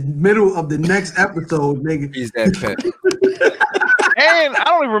in the middle of the next episode, nigga. He's that pet. And I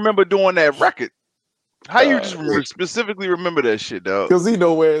don't even remember doing that record. How you just specifically remember that shit, dog? because he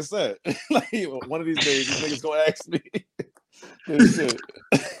know where it's at. Like one of these days, these niggas gonna ask me this shit.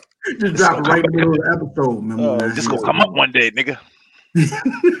 Just drop it right in the middle of the episode, man. Just gonna come up one day, nigga.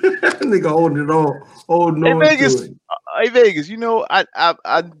 Nigga holding it all, holding Hey on Vegas, to it. hey Vegas. You know,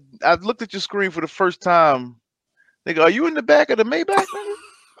 I've looked at your screen for the first time. Nigga, are you in the back of the Maybach, nigga?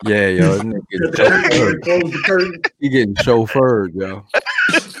 Yeah, yo. This nigga getting chauffeured. Close the curtain. He getting chauffeured, yo.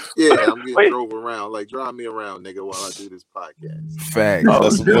 Yeah, I'm getting Wait. drove around. Like, drive me around, nigga, while I do this podcast. Facts.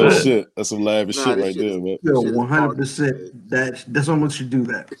 That's some real shit. That's some lavish Nah, shit this right shit there, is- man. Yo, Shit is 100%. That's how much you do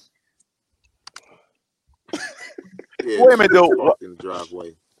that. Yeah, Wait a minute, though. walk in the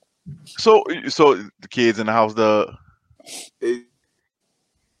driveway. So the kids in the house, dog. It,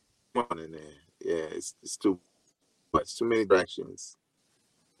 come on in there. Yeah, it's too much. Too many directions.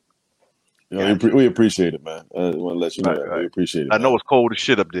 You know, we appreciate it, man. I want to let you know that. Right. We appreciate it. I know man. it's cold as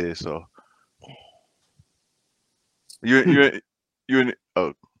shit up there, so you're in you're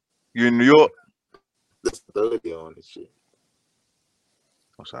in New York. There's 30 on this shit.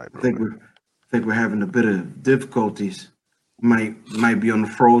 I'm sorry, I bro. think we're having a bit of difficulties. Might be on the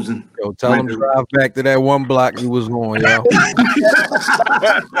frozen. Yo, tell him to drive back to that one block he was on, yo.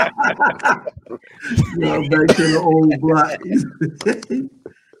 Yeah, back to the old block.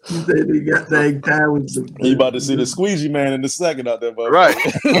 You said they got that guy with the. You about to see the squeegee man in the second out there, bro. Right.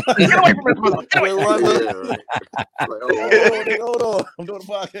 Get away from this mother- Wait, run Yeah, the- right. Like, Hold on. I'm doing the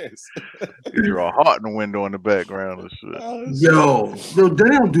podcast. You're a heart in the window in the background and shit. Yo, they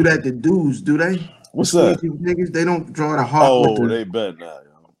don't do that to dudes, do they? What's that? These niggas, they don't draw the heart. Oh, with the, they bet now.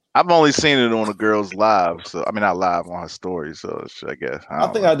 Yo. I've only seen it on a girl's live, so I mean not live on her story, so shit, I guess. I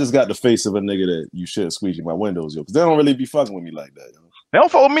think I just got the face of a nigga that you shouldn't squeegee my windows, yo, because they don't really be fucking with me like that, yo. They don't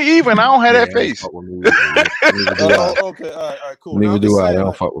fuck with me even. I don't have that Yeah, face. don't fuck with me either. Neither do I. Okay, all right, cool. Now, Neither I'm do just I. They saying, don't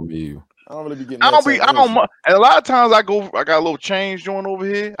like, fuck with me either. I don't really be getting. I don't that be. type I of don't. energy. And a lot of times I got a little change joint over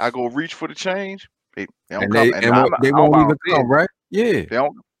here. I go reach for the change. They don't And come. they, And and I'm- they I don't won't even volunteer. come, right? Yeah. They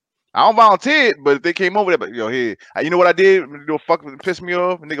don't. I don't volunteer it, but if they came over there, but yo, here, you know what I did? You fuck piss me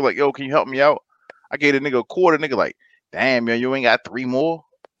off. A nigga like, yo, can you help me out? I gave the nigga a quarter. Nigga like, damn, yo, you ain't got 3 more.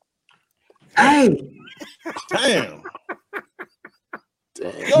 hey, Damn.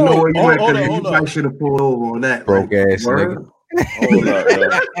 damn. you know what? You hold might on, you hold probably on. should have pulled over on that. Broke ass word? nigga. Hold up, yo.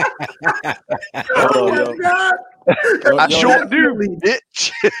 Hold Oh on, my God. yo. I Yo, sure do,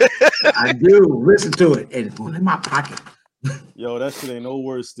 bitch. I do. Listen to it. And it's going in my pocket. Yo, that shit ain't no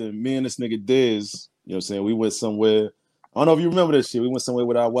worse than me and this nigga Diz. You know what I'm saying? We went somewhere. I don't know if you remember this shit. We went somewhere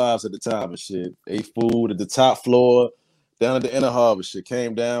with our wives at the time and shit. Ate food at the top floor, down at the inner harbor. Shit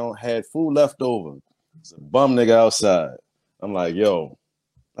came down, had food left over. It's a bum nigga outside. I'm like, yo,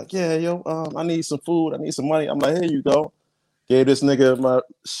 I need some food. I need some money. I'm like, here you go. Gave this nigga my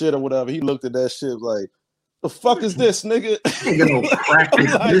shit or whatever. He looked at that shit like, the fuck is this, nigga? Ain't got no crack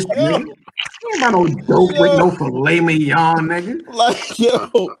with Like, this, yo. nigga. You ain't got no dope with no filet mignon, nigga. Like,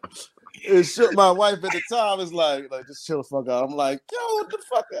 yo, it shook my wife at the time. It's like just chill the fuck out. I'm like, yo, what the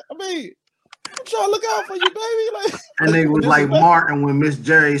fuck? I mean, I'm trying to look out for you, baby. Like, and they was like Martin when Miss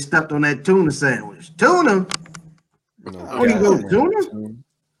Jerry stepped on that tuna sandwich. Tuna. What you go, tuna?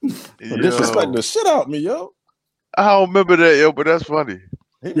 Disrespecting the shit out of me, yo. I don't remember that, yo, but that's funny.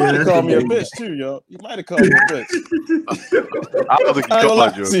 He might have called me a bitch too, yo. He might have called me a bitch. I don't think he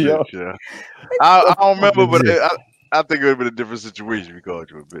called you a bitch, yeah. I don't remember, but I think it would have been a different situation if he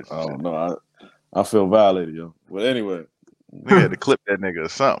called you a bitch. Oh no, I feel violated, yo. But anyway, we had to clip that nigga or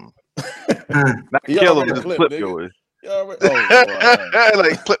something. Not kill him, just clip yours.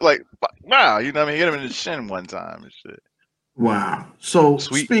 Like clip, like wow, you know what I mean? Hit him in the shin one time and shit. Wow. So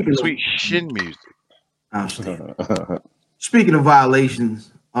sweet shin music. Outstanding. Speaking of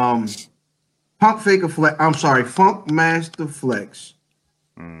violations, Funk Master Flex.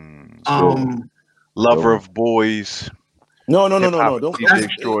 Lover of boys. No. Don't put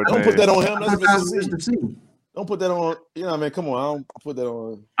that on him. That's Mr. C. Don't put that on. You know what I mean? Come on, I don't put that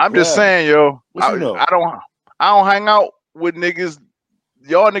on. I'm just saying, yo. What you know? I don't hang out with niggas.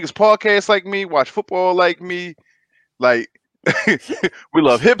 Y'all niggas podcast like me, watch football like me. Like we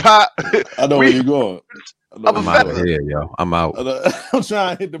love hip hop. I know where you're going. I'm out of here, yo. I'm out. I'm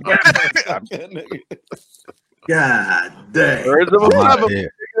trying to hit the button. God damn.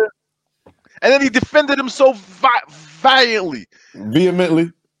 And then he defended him so violently.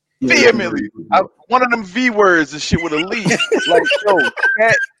 Vehemently. One of them V words and shit with a leaf. Like, yo,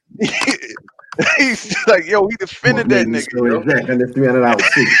 he's like, yo, he defended that nigga. Yo.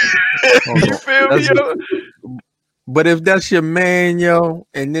 You feel me, yo? But if that's your man, yo,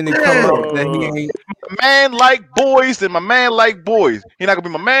 and then it come out that he ain't my man like boys, then my man like boys. He not gonna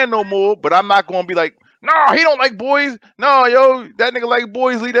be my man no more, but I'm not gonna be like, no, he don't like boys. No, yo, that nigga like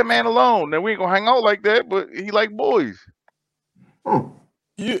boys, leave that man alone. Then we ain't gonna hang out like that, but he like boys.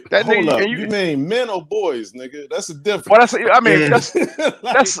 You mean men or boys, nigga? That's a difference. Well,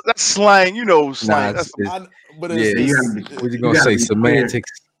 that's slang, you know, slang. What you gonna say?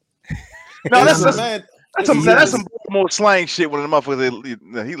 Semantics. No, that's some more slang shit when the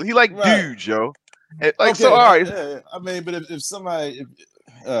motherfucker he like dudes, yo. Like okay, so, all right. Yeah. I mean, but if somebody,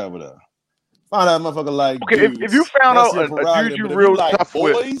 whatever, find out a motherfucker like okay, dudes, if you found out a dude you real like tough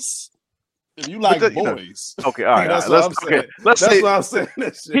boys, with, if you like boys, okay, all right. That's what I'm saying.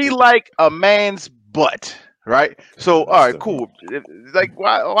 He like a man's butt. Right, so all right, cool. Like,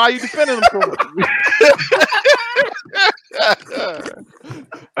 why are you defending him?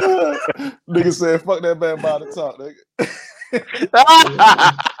 Nigga said, "Fuck that man by the top, nigga."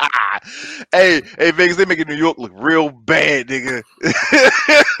 hey, Vegas, they making New York look real bad, nigga.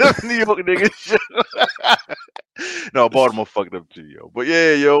 New York nigga. No, Baltimore fucked up too, yo. But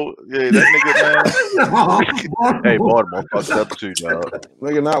yeah, that nigga, man. Hey, Baltimore fucked up too, dog.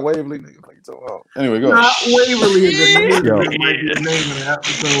 Nigga, not Waverly, nigga. Like you talking about. Anyway, go. Not Waverly is the name of the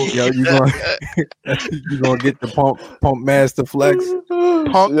episode. Yo, you gonna get the pump Master Flex?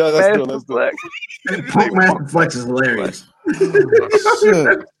 Pump Master Flex. Pump Master Flex is hilarious.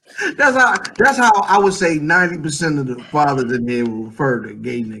 That's how I would say 90% of the fathers in here will refer to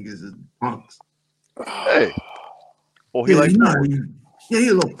gay niggas as punks. Hey. Oh, he like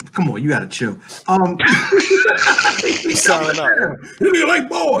come on, you gotta chill. He's signing out. You like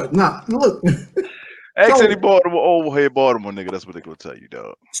boys. Nah, look. Ask any Baltimore, overhead Baltimore nigga, that's what they gonna tell you,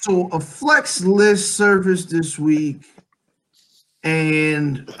 dog. So a flex list surfaced this week,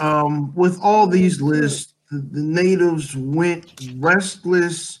 and with all these lists, the natives went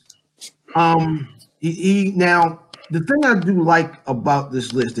restless. Now the thing I do like about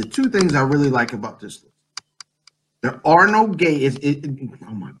this list, the two things I really like about this list. There are no gay.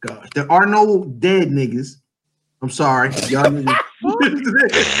 Oh my gosh, there are no dead niggas. I'm sorry, y'all. To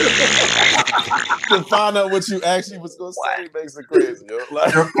find out what you actually was gonna say makes it crazy. Yo.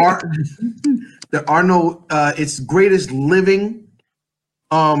 Like, there are no. It's greatest living.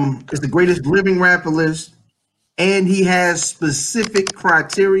 It's the greatest living rapper list, and he has specific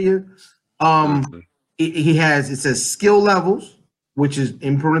criteria. It says skill levels, which is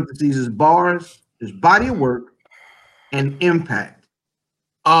in parentheses is bars, his body of work, and impact.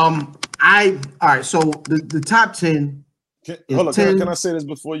 All right. So the top 10. Can I say this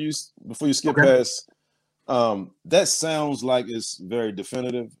before you skip past? That sounds like it's very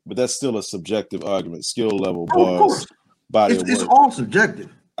definitive, but that's still a subjective argument. Skill level, bars, body of work. It's all subjective.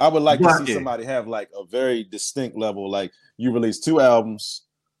 I would like to see somebody have like a very distinct level, like you release 2 albums,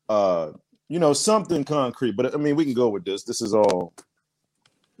 something concrete. But I mean, we can go with this. This is all.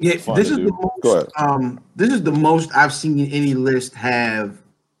 Yeah, this is the most. Go ahead. This is the most I've seen any list have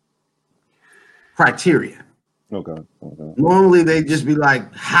criteria. Okay. Normally they just be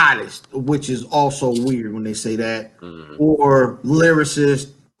like hottest, which is also weird when they say that, or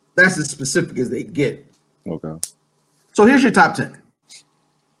lyricist. That's as specific as they get. Okay. So here's your top 10.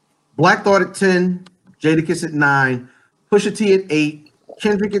 Black Thought at 10, Jadakiss at 9, Pusha T at 8,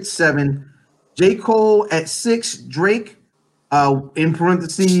 Kendrick at 7, J. Cole at 6, Drake in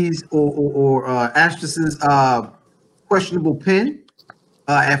parentheses or asterisks, questionable pen.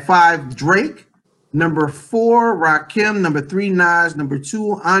 At 5, Drake. Number 4, Rakim. Number 3, Nas. Number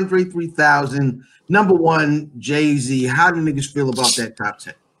 2, Andre 3000. Number 1, Jay-Z. How do niggas feel about that top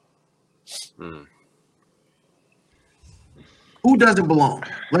 10? Who doesn't belong?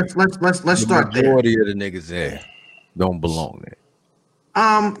 Let's start there. Majority of the niggas there don't belong there.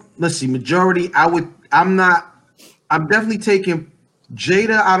 Let's see. Majority. I'm definitely taking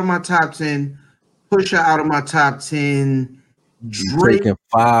Jada out of my top 10, Pusha out of my top 10, Drake. Taking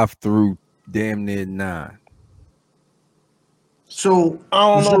 5 through damn near 9. So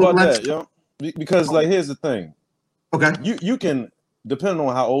I don't know about that, yo. Because like here's the thing. Okay. You can, depending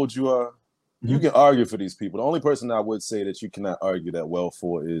on how old you are, you can argue for these people. The only person I would say that you cannot argue that well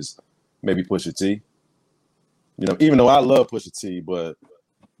for is maybe Pusha T. You know, even though I love Pusha T, but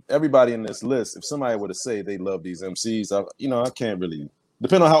everybody in this list, if somebody were to say they love these MCs, I can't really,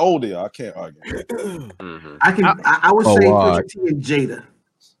 depending on how old they are, I can't argue. I would say Pusha T and Jada.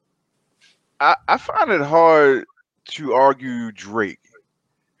 I find it hard to argue Drake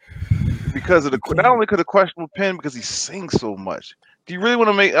because of not only because of questionable pen, because he sings so much. Do you really want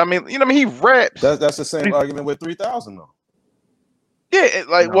to make? I mean, he raps. That's the same argument with 3000 though. Yeah,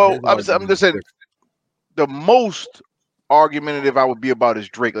 I'm just saying the most argumentative I would be about is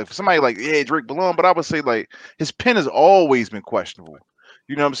Drake. Like for somebody like, yeah, Drake belong, but I would say like his pen has always been questionable.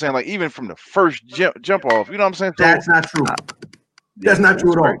 You know what I'm saying? Like even from the first jump off. You know what I'm saying? That's not true. That's not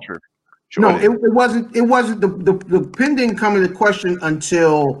true at all. True. No, it wasn't. It wasn't. The pen didn't come into question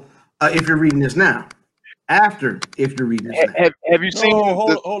until if you're reading this now. After, if you're reading this now. Have you seen?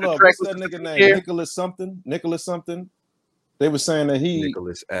 Hold up. What's that nigga name? Nicholas something. They were saying that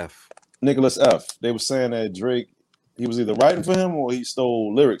Nicholas F. They were saying that Drake, he was either writing for him or he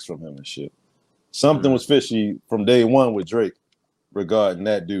stole lyrics from him and shit. Something was fishy from day one with Drake regarding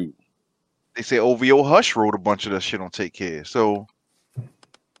that dude. They say OVO Hush wrote a bunch of that shit on Take Care. So,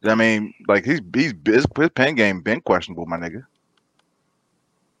 I mean, like his pen game been questionable, my nigga.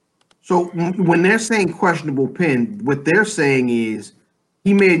 So when they're saying questionable pen, what they're saying is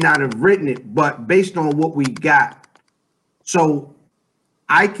he may not have written it, but based on what we got. So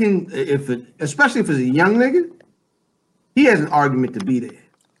I can, especially if it's a young nigga, he has an argument to be there,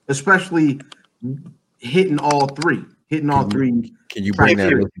 especially hitting all three. Can you bring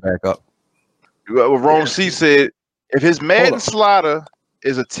that list back up? Rome C said, if his Madden slider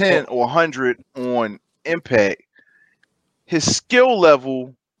is a 10 or 100 on impact, his skill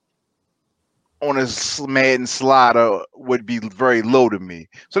level on his Madden slider would be very low to me.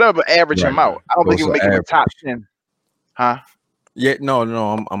 So that would average him out. I don't think it would make him a top 10. Huh? Yeah, no,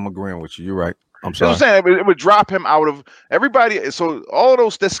 I'm agreeing with you. You're right. I'm sorry. That's what I'm saying. It would drop him out of everybody. So all of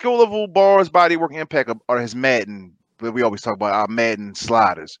those, the skill level bars, body work, impact are his Madden. But we always talk about our Madden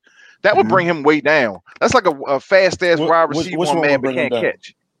sliders. That would bring him way down. That's like a fast ass wide receiver on man but can't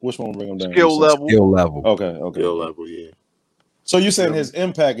catch. Which one will bring him down? Skill level. Okay. Skill level, yeah. So you're saying his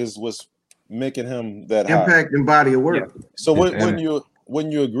impact was making him that impact high. And body of work. Yeah. So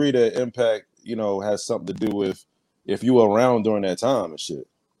when you agree that impact, has something to do with if you were around during that time and shit.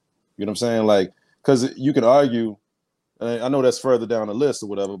 You know what I'm saying? Like, because you could argue, and I know that's further down the list or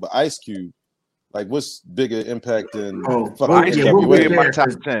whatever, but Ice Cube, like, what's bigger impact than Ice Cube would be in my top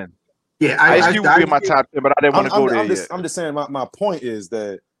 10. Yeah, Ice Cube would be in my top 10, but I didn't want to go there yet. I'm just saying my point is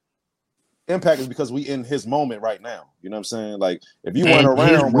that impact is because we in his moment right now. You know what I'm saying? Like, if you went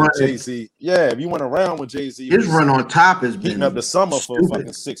around when Jay-Z, his run on top has been heating up the summer for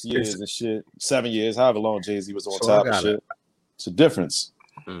fucking 6 years and shit, 7 years, however long Jay-Z was on top of shit. It's a difference.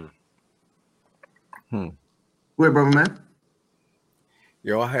 Where, brother man?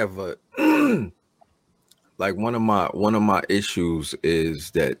 Yo, I have a like one of my issues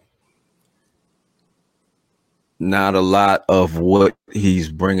is that not a lot of what he's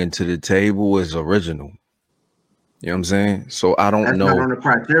bringing to the table is original. You know what I'm saying? So I don't know. Not on the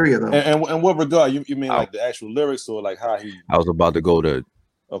criteria though. And what regard? You mean like the actual lyrics or like how he? I was about to go to.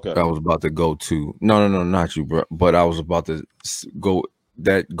 Okay. I was about to go to. No, not you, bro. But I was about to go.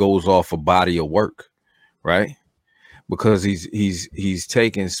 That goes off a body of work, right? Because he's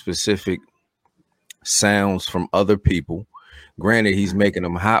taking specific sounds from other people. Granted, he's making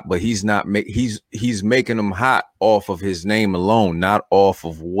them hot, but he's not he's making them hot off of his name alone, not off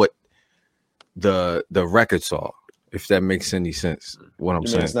of what the records are. If that makes any sense, what I'm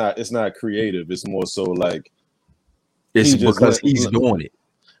You mean saying. it's not creative. It's more so like It's he just because he's doing it.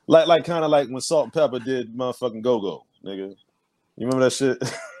 like kind of like when Salt and Pepper did motherfucking Go Go, nigga. You remember that shit?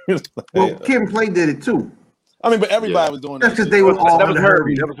 Well, Kid and Play did it too. I mean, but everybody was doing That's that because shit. they were all That was under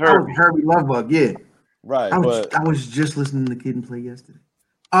Herbie. Herbie. That was That was Herbie. Herbie Lovebug. Yeah, Right, I but was just listening to Kid and Play yesterday.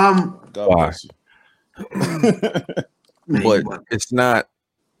 God Why? bless you. Man, But what? it's not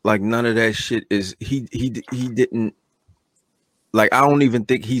like none of that shit is he didn't like. I don't even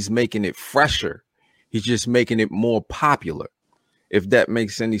think he's making it fresher. He's just making it more popular. If that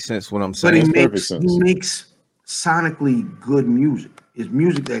makes any sense, what I'm But saying. he makes sonically good music. It's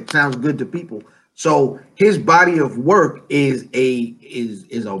music that sounds good to people. So his body of work is a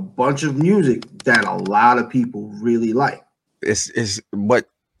bunch of music that a lot of people really like. It's but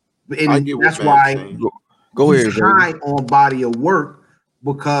And I get what that's Mac's why saying. go he's ahead, baby. high on body of work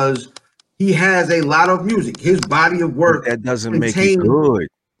because he has a lot of music. His body of work That doesn't make it contains-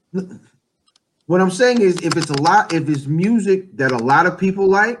 good. What I'm saying is, if it's music that a lot of people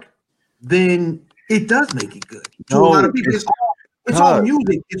like, then it does make it good. To a lot of people, it's all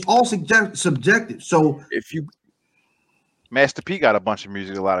music. It's all subjective. So if you Master P got a bunch of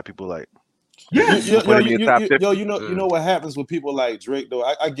music a lot of people like. yes, You Mm. know what happens with people like Drake though.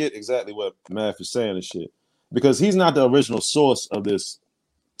 I get exactly what Math is saying and shit, because he's not the original source of this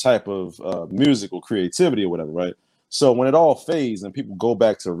type of musical creativity or whatever, right? So when it all fades and people go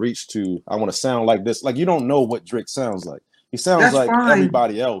back to reach to, I want to sound like this, like you don't know what Drake sounds like. He sounds That's like fine.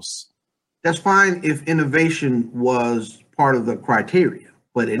 everybody else. that's fine if innovation was part of the criteria,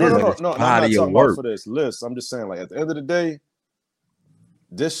 but it isn't. No, I'm not body of talking work. about for this list. I'm just saying, like at the end of the day,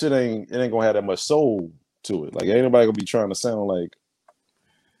 this shit ain't gonna have that much soul to it. Like ain't nobody gonna be trying to sound like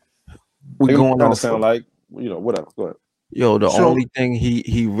we going trying to off sound of- like whatever. Go ahead. Yo, the So- only thing he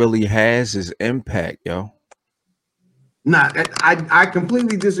really has is impact, yo. Nah, I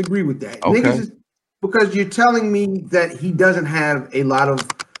completely disagree with that. Okay. Niggas is, because you're telling me that he doesn't have a lot of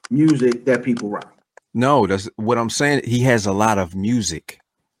music that people rock. No, that's what I'm saying. He has a lot of music.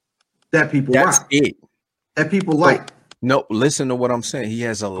 That people That's rock. it. That people like. No, listen to what I'm saying. He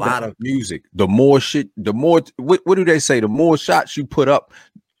has a lot of music. The more shit, the more what do they say? The more shots you put up,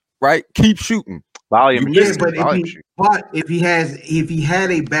 right? Keep shooting. Volume. You Yeah, listen, but volume if shoot. he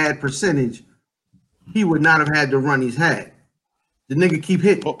had a bad percentage, he would not have had the run he's had. The nigga keep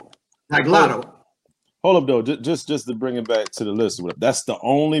hitting like Lotto. Hold up though, just to bring it back to the list. That's the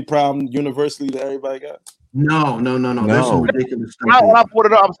only problem universally that everybody got. No. There's some ridiculous stuff. When I here. put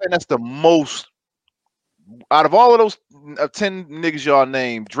it up, I'm saying that's the most out of all of those 10 niggas y'all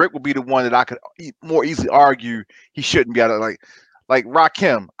named. Drake would be the one that I could more easily argue he shouldn't be out of like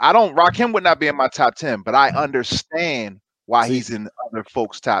Rakim. Rakim would not be in my top 10, but I understand why See? he's in other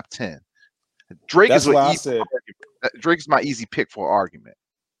folks' top 10. Drake That's is why I said Drake's my easy pick for argument.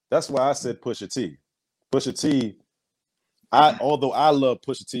 that's why I said Pusha T. Pusha T. Although I love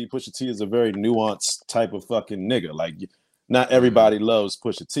Pusha T is a very nuanced type of fucking nigga. Like not everybody loves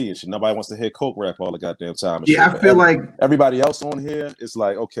Pusha T and shit. Nobody wants to hear coke rap all the goddamn time. And Yeah, shit. I feel like everybody else on here is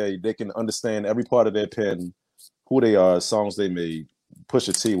like, okay, they can understand every part of their pen, who they are, songs they made.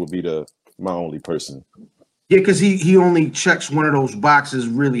 Pusha T would be my only person. yeah, because he only checks one of those boxes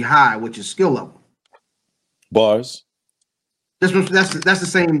really high, which is skill level. Bars. That's the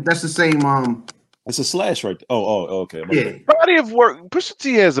same. That's the same. It's a slash right there. Oh, okay. My Yeah. bad. Body of work. Pusha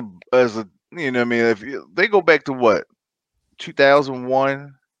T has a you know what I mean. If they go back to what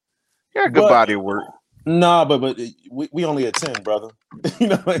 2001, yeah, good But- body of work. Nah, but we only at 10, brother. You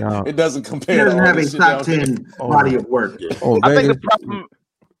know, No. it doesn't He compare. doesn't to all have a this shit top down here. 10 body of work. Oh, I think the Vegas. problem.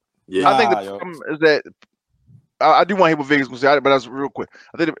 Yeah. I think Nah, the yo. problem is that I do want to hear what Vegas gonna say, but that's real quick.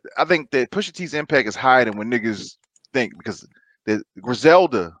 I think that Pusha T's impact is higher than when niggas think because the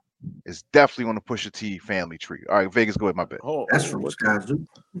Griselda is definitely on the Pusha T family tree. All right, Vegas, go ahead, my bet. That's from Wisconsin.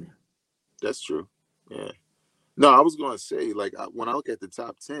 That's true. Yeah. No, I was going to say, like, when I look at the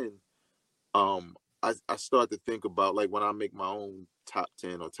top 10, I start to think about, like, when I make my own top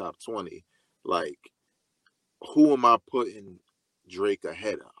 10 or top 20, like, who am I putting Drake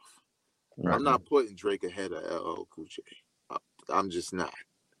ahead of? Right. I'm not putting Drake ahead of LL Cool J. I'm just not.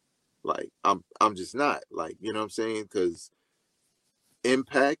 Like, I'm just not. Like, you know what I'm saying? Because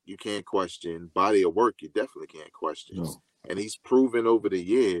impact, you can't question. Body of work, you definitely can't question. No. And he's proven over the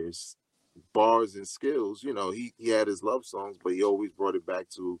years, bars and skills, you know, he had his love songs, but he always brought it back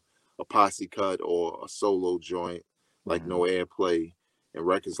to a posse cut or a solo joint, like No Airplay and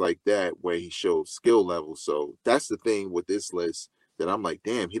records like that, where he showed skill level. So that's the thing with this list that I'm like,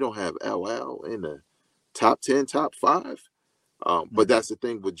 damn, he don't have LL in the top 10, top 5. But that's the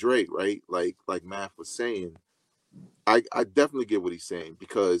thing with Drake, right? Like Math was saying, I definitely get what he's saying,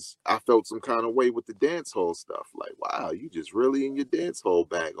 because I felt some kind of way with the dance hall stuff. Like, wow, you just really in your dance hall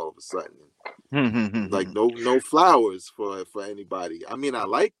bag all of a sudden. Like no flowers for anybody. I mean, I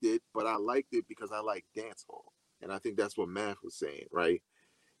liked it, but I liked it because I like dance hall. And I think that's what Math was saying, right?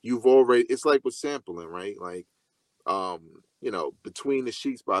 It's like with sampling, right? Like, Between the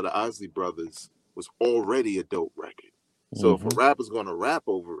Sheets by the Isley Brothers was already a dope record. So if a rapper's gonna rap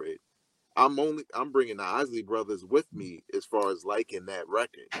over it, I'm bringing the Isley Brothers with me as far as liking that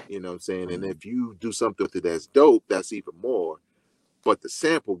record. You know what I'm saying? And if you do something with it that's dope, that's even more. But the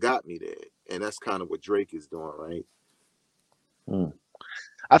sample got me there, and that's kind of what Drake is doing, right?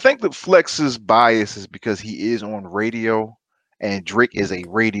 I think that Flex's bias is because he is on radio, and Drake is a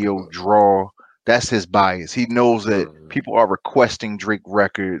radio draw. That's his bias. He knows that people are requesting Drake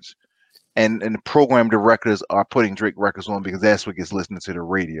records, and the program directors are putting Drake records on because that's what gets listened to the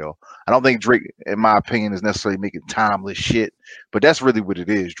radio. I don't think Drake, in my opinion, is necessarily making timeless shit, but that's really what it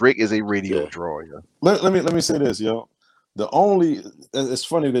is. Drake is a radio draw, yo. Let me say this, yo. It's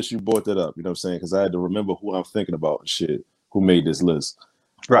funny that you brought that up, you know what I'm saying? Because I had to remember who I'm thinking about and shit, who made this list.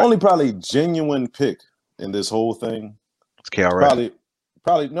 Right. Only probably genuine pick in this whole thing. It's KRS.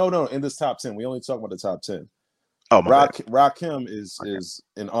 Probably no, in this top 10. We only talk about the top 10. Oh, my bad. Rakim is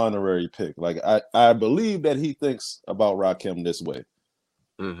an honorary pick. Like I believe that he thinks about Rakim this way.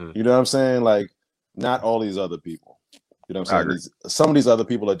 You know what I'm saying? Like, not all these other people. You know what I'm saying? Some of these other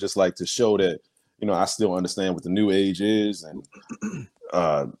people are just like to show that, I still understand what the new age is. And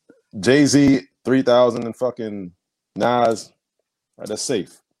Jay-Z, 3000 and fucking Nas, that's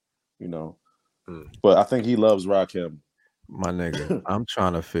safe, But I think he loves Rakim. My nigga, I'm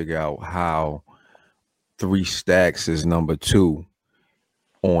trying to figure out how 3 Stacks is number 2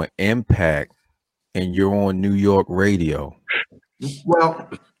 on Impact, and you're on New York radio. Well,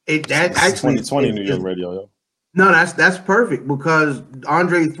 that actually 2020 New York radio, yo. No, that's perfect, because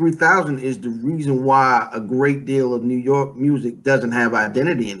Andre 3000 is the reason why a great deal of New York music doesn't have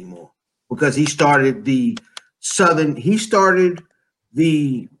identity anymore, because he started the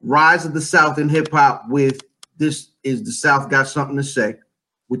rise of the South in hip hop with This Is the South Got Something to Say,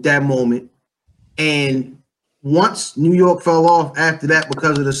 with that moment. And once New York fell off after that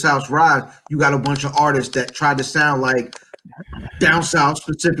because of the South's rise, you got a bunch of artists that tried to sound like down South,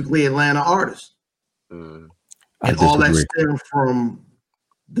 specifically Atlanta artists. And all that stemmed from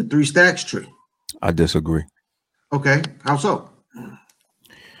the 3 Stacks tree. I disagree. Okay, how so?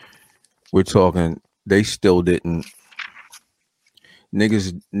 We're talking, they still didn't.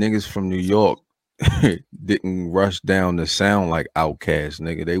 Niggas from New York didn't rush down to sound like Outkast,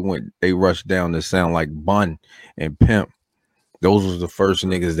 nigga. They rushed down to sound like Bun and Pimp. Those was the first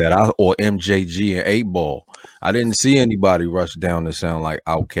niggas or MJG and 8 Ball. I didn't see anybody rush down to sound like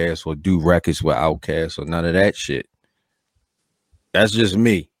Outkast or do records with Outkast or none of that shit. That's just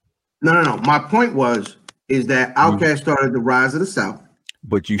me. No. My point is that Outkast started the rise of the South.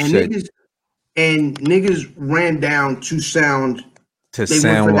 But you said niggas ran down to sound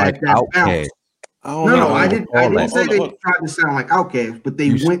like Outkast. No, I didn't say they tried to sound like Outkast, but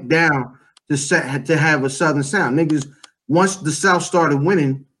they went down to have a Southern sound. Niggas, once the South started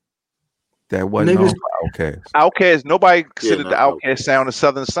winning, that wasn't Outkast. Outkast, nobody considered the Outkast sound a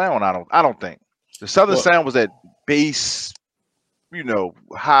Southern sound. I don't think the Southern sound was that bass,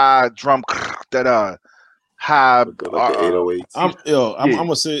 high drum, that high like the 808s. I'm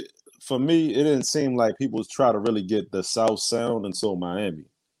gonna say, for me, it didn't seem like people try to really get the South sound until Miami.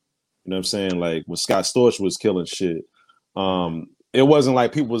 You know what I'm saying? Like when Scott Storch was killing shit. It wasn't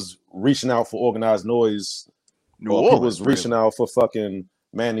like people was reaching out for Organized Noise. People was reaching out for fucking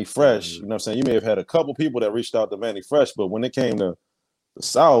Manny Fresh. You know what I'm saying? You may have had a couple people that reached out to Manny Fresh, but when it came to the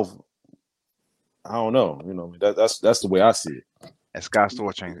South, I don't know. That's the way I see it. And Scott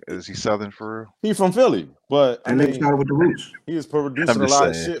Storch, is he Southern for real? He from Philly, but they started with the Roots. He was producing a lot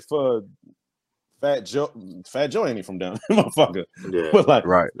of shit for Fat Joe. Fat Joe ain't from down there, motherfucker. Yeah.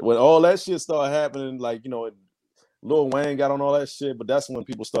 But when all that shit started happening, Lil Wayne got on all that shit, but that's when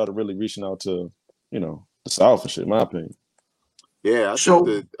people started really reaching out to, the South and shit, in my opinion. Yeah,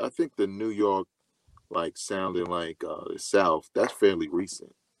 I think the New York, sounding like the South, that's fairly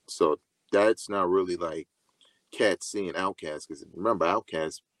recent. So that's not really like cats seeing Outkast, because remember,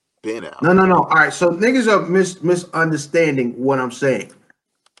 Outkast been out. No. All right, so niggas are misunderstanding what I'm saying.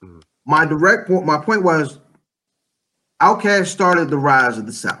 My point was, Outkast started the rise of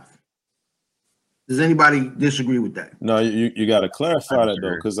the South. Does anybody disagree with that? No, you got to clarify that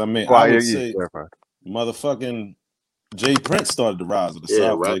though, because I would say motherfucking Jay Prince started the rise of the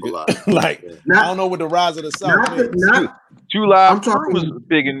South. Not, I don't know what the rise of the South is. July I'm Crew was talking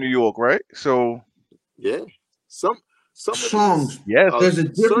big in New York, right? So Yeah. Some of songs. these yes, There's a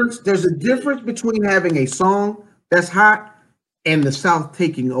difference. certain There's a difference between having a song that's hot and the South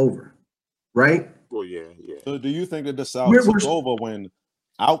taking over, right? well, yeah. So do you think that the South We're- took we're- over when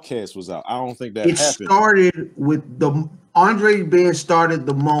Outkast was out? I don't think that It happened. started with the Andre band started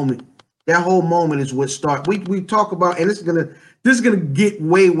the moment. That whole moment is what start. We talk about, and this is gonna get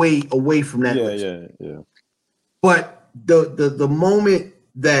way away from that. Yeah. But the moment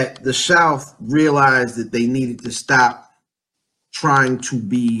that the South realized that they needed to stop trying to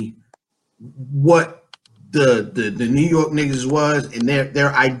be what the New York niggas was, and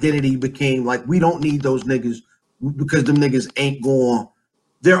their identity became like, we don't need those niggas because them niggas ain't going.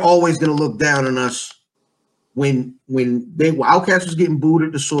 They're always gonna look down on us. When Outkast was getting booed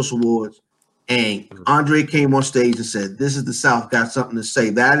at the Source Awards, and Andre came on stage and said, "This is the South, got something to say."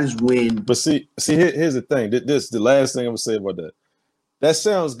 That is when. But see, here's the thing. This the last thing I'm gonna say about that. That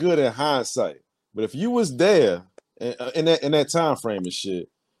sounds good in hindsight, but if you was there in that time frame and shit,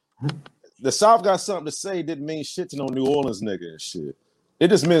 the South got something to say didn't mean shit to no New Orleans nigga and shit. It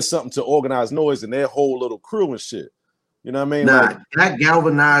just meant something to organize noise and their whole little crew and shit. You know what I mean? Nah, Like, that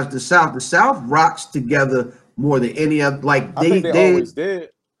galvanized the South. The South rocks together more than any other. Like I think they always did,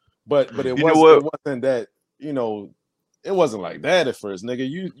 but it wasn't that, you know, it wasn't like that at first, nigga.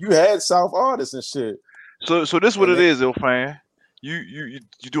 You had South artists and shit. So this is what it is, Ilfan. You're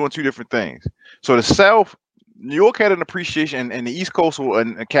doing two different things. So the South, New York had an appreciation, and the East Coast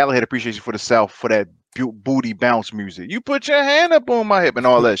and Cali had appreciation for the South for that booty bounce music. You put your hand up on my hip and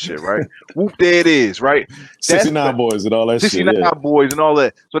all that shit, right? Whoop, there it is, right? 69 Boys and all that 69 shit. Yeah. Boys and all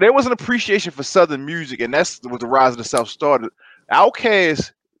that. So there was an appreciation for Southern music, and that's what the rise of the South started.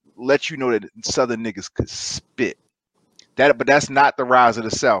 Outkast let you know that Southern niggas could spit. But that's not the rise of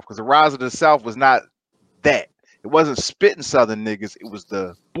the South, because the rise of the South was not that. It wasn't spitting Southern niggas. It was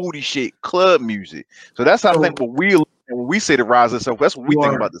the booty shake club music. So that's how I think when we say the rise of the South, that's what we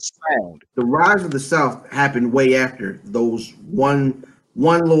think about the sound. The rise of the South happened way after those one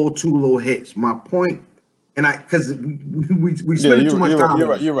little, two little hits. My point, and because we spent too much time.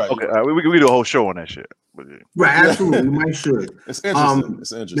 You're right. Okay, we do a whole show on that shit. Right, absolutely. We might should. It's interesting.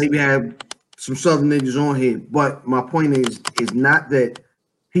 It's interesting. Maybe have some Southern niggas on here, but my point is not that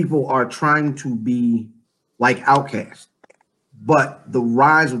people are trying to be like Outkast, but the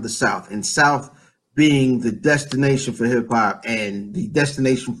rise of the South, and South being the destination for hip hop and the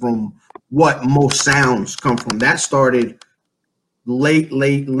destination from what most sounds come from. That started late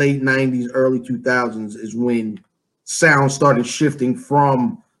 90s, early 2000s is when sound started shifting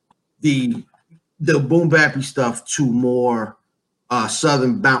from the boom bappy stuff to more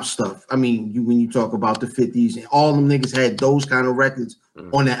Southern bounce stuff. I mean, when you talk about the 50s, and all them niggas had those kind of records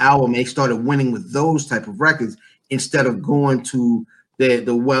on the album. They started winning with those type of records instead of going to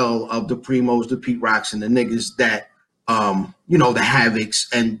the well of the Primos, the Pete Rocks, and the niggas that the Havocs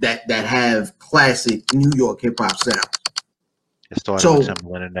and that have classic New York hip hop sound. It started with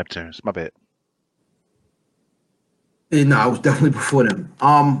Timbaland and Neptunes. My bad. No, it was definitely before them.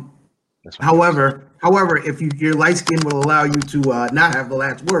 However, if your light skin will allow you to not have the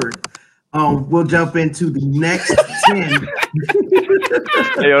last word, we'll jump into the next 10.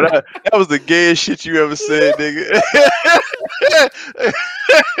 Hey, yo, that was the gayest shit you ever said, nigga.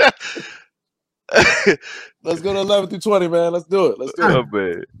 Let's go to 11 through 20, man. Let's do it. Oh,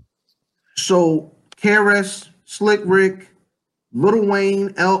 man. So, KRS, Slick Rick, Lil Wayne,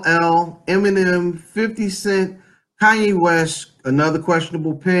 LL, Eminem, 50 Cent, Kanye West, another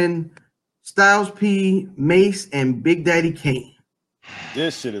questionable pen, Styles P, Mace, and Big Daddy Kane.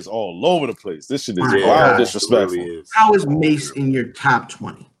 This shit is all over the place. This shit is wild disrespectful. Really is. How is Mace in your top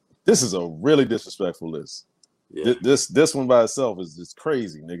 20? This is a really disrespectful list. Yeah. This one by itself is just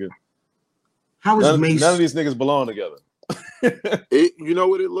crazy, nigga. How is Mace? None of these niggas belong together. You know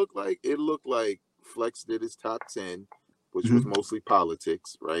what it looked like? It looked like Flex did his top 10, which was mostly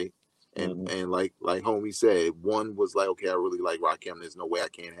politics, right? And and like homie said, one was like, okay, I really like Rakim. There's no way I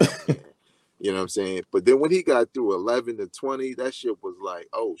can't have him. You know what I'm saying? But then when he got through 11 to 20, that shit was like,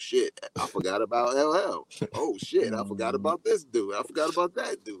 oh shit, I forgot about LL. Oh shit, I forgot about this dude. I forgot about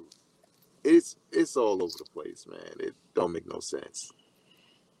that dude. It's all over the place, man. It don't make no sense.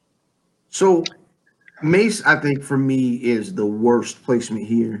 So Mace, I think for me, is the worst placement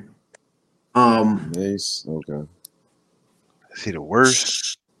here. Mace, okay. Is he the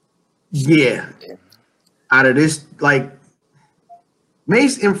worst? Yeah. Out of this, like,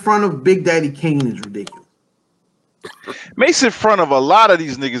 Mace in front of Big Daddy Kane is ridiculous. Mace in front of a lot of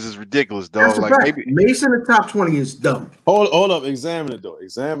these niggas is ridiculous, dog. That's a Like fact. maybe Mace in the top 20 is dumb. Hold up. Examine it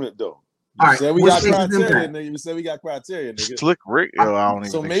though. All right. Said we what's got Mace's criteria, impact? nigga. You said we got criteria, nigga. Slick Rick. Yo, I don't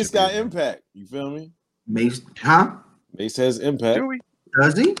even So think Mace shit got is. impact. You feel me? Mace, huh? Mace has impact. Do we?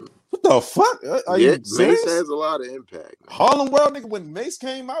 Does he? What the fuck? Are Yeah, you serious? Mace has a lot of impact. Man. Harlem World, nigga. When Mace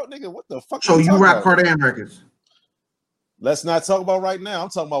came out, nigga, what the fuck? So you talking rap about? Cardan records? Let's not talk about right now. I'm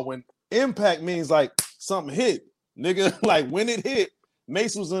talking about when impact means like something hit, nigga. Like when it hit,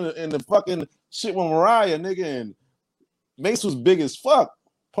 Mace was in the fucking shit with Mariah, nigga, and Mace was big as fuck.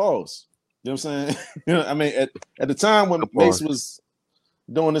 Pause. You know what I'm saying? You know, I mean, at the time when Mace was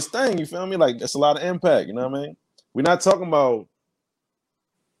doing this thing, you feel me? Like that's a lot of impact. You know what I mean? We're not talking about.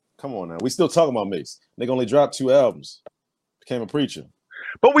 Come on now, we still talking about Mace. Nigga only dropped 2 albums. Became a preacher.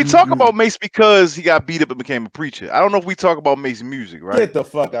 But we talk about Mace because he got beat up and became a preacher. I don't know if we talk about Mace music, right? Get the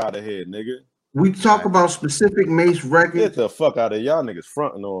fuck out of here, nigga. We talk about specific Mace Get records. the fuck out of here. Y'all niggas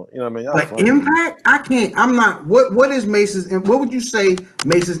fronting on. You know what I mean? Y'all Like fronting. impact? I can't. I'm not. What is Mace's? What would you say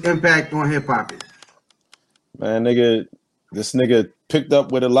Mace's impact on hip hop is? Man, nigga, this nigga picked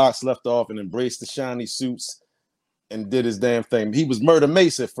up where the locks left off and embraced the shiny suits and did his damn thing. He was Murder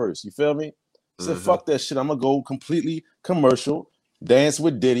Mace at first. You feel me? He said, fuck that shit. I'm gonna go completely commercial, dance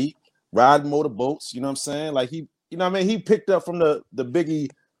with Diddy, ride motorboats. You know what I'm saying? Like he, you know what I mean? He picked up from the Biggie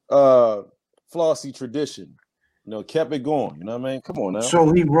Flossy tradition. You know, kept it going. You know what I mean? Come on now.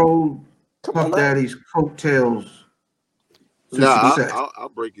 So he rode Come on, Puff man. Daddy's coattails. Nah, I'll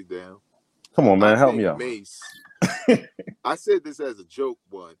break it down. Come on, man. I Help think me out. Mace. I said this as a joke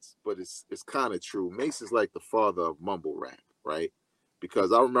once, but it's kind of true. Mace is like the father of mumble rap, right?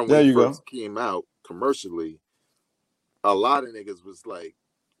 Because I remember There when he you go. first came out commercially, a lot of niggas was like,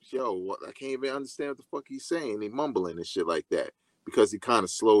 yo, what, I can't even understand what the fuck he's saying. He mumbling and shit like that because he kind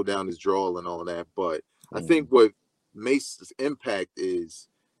of slowed down his drawl and all that. But I think what Mace's impact is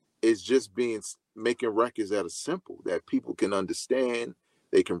just making records that are simple, that people can understand,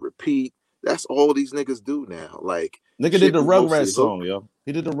 they can repeat. That's all these niggas do now. Like Nigga shit did the we mostly Rugrats hook- song, yo.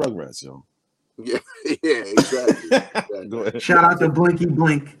 He did the Rugrats, yo. Yeah, yeah, exactly. Go ahead. Shout out to Blinky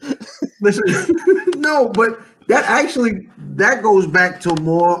Blink. Listen, no, but that goes back to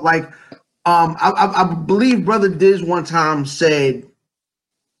more like I believe Brother Diz one time said,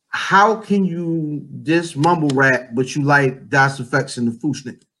 how can you diss mumble rap but you like Das Effects and the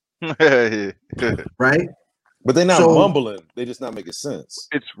Fooshnik? Right? But they're not So- mumbling. They just not making sense.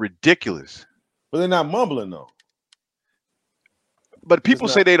 It's ridiculous. But they're not mumbling though. But people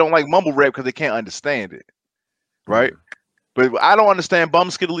It's say not- they don't like mumble rap because they can't understand it, right? But I don't understand bum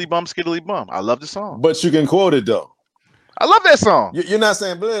skiddly bum. I love the song. But you can quote it though. I love that song. You're not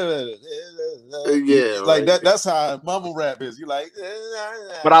saying blah, blah, blah. Yeah, like right. that. That's how mumble rap is. You like,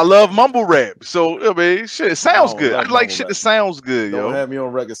 But I love mumble rap. So I mean, shit, it sounds I don't good. I like like mumble shit rap. that sounds good, don't yo. have me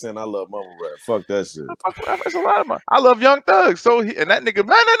on record saying I love mumble rap. Fuck that shit. That's a lot of money. I love Young Thug. So and that nigga,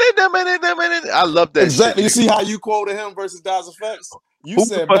 I love that. Exactly. You Shit. see how you quoted him versus Das Effects? You Who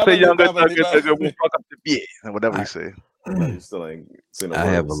said the fuck say Beverly, Young Beverly, Thug? Beverly. We fuck up the yeah, whatever you say. You still ain't seen the I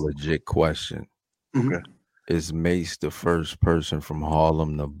have a words. legit question. Mhm. Okay. Is Mace the first person from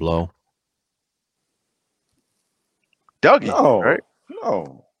Harlem to blow? Dougie, No, right?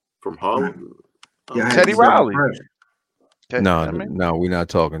 no. From Harlem. Yeah, I had Teddy to start Riley. fresh. No, I mean, no, we're not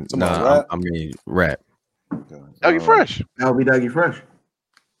talking. Come on, Nah, rap? I mean rap. Okay. Dougie Fresh. LB Dougie Fresh.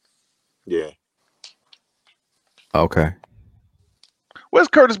 Yeah. Okay. Where's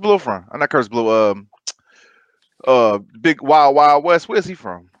Curtis Blow from? I'm not Curtis Blow. Big Wild Wild West. Where's he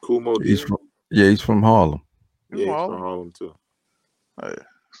from? Kumo D. He's from Harlem. Yeah, he's Harlem. from Harlem too.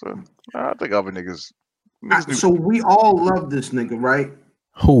 So I think other niggas. So we all love this nigga, right?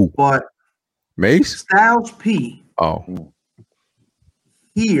 Who? But Mace? Styles P Oh,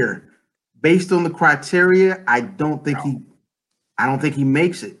 here, based on the criteria, I don't think he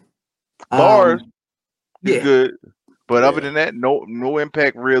makes it. Bars. He's yeah. good. But other Yeah. than that, no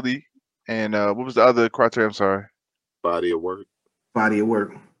impact really. And what was the other criteria? I'm sorry. Body of work. Body of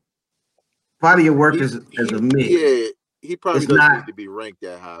work. Body of work is a mid. Yeah, he probably It's doesn't not- need to be ranked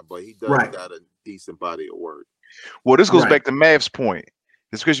that high, but he does Right. got a decent body of work. Well, this goes Right. back to Mav's point.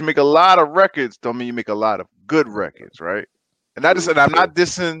 It's because you make a lot of records, don't mean you make a lot of good records, right? And I just said I'm not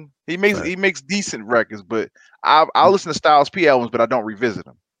dissing. He makes decent records, but I'll listen to Styles P albums, but I don't revisit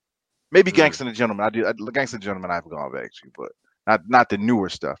them. Maybe Gangsta and the Gentleman. I do. Gangsta and the Gentleman I've gone back to, but not the newer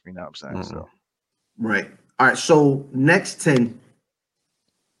stuff. You know what I'm saying? So Right. All right. So next 10,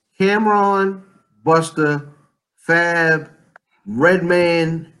 Cameron, Busta, Fab,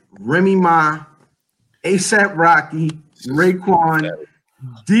 Redman, Remy Ma, ASAP Rocky, Raekwon,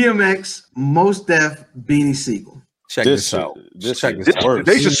 DMX, Mos Def, Beanie Siegel. check This this out. shit- this Check shit this is out. worse.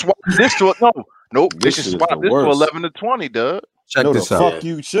 they should swap this to nope. They This should shit is swap the this to worst. 11 to 20, Doug. check No, the this out. fuck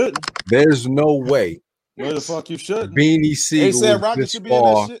you shouldn't. There's no way No, the fuck you shouldn't. Beanie Siegel ASAP is Rocky this should be in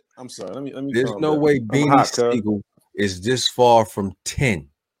that far. shit. I'm sorry. Let me. There's calm no down. way I'm Beanie hot, cuz. Siegel is this far from 10.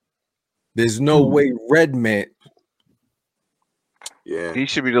 There's no Hmm. way Redman. Yeah. He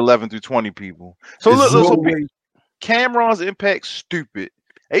should be the 11 through 20 people. So There's look, no so way. Cameron's impact stupid.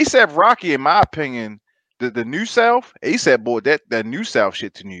 ASAP Rocky, in my opinion, the New South, ASAP brought that New South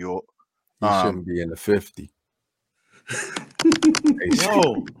shit to New York. He shouldn't be in the 50.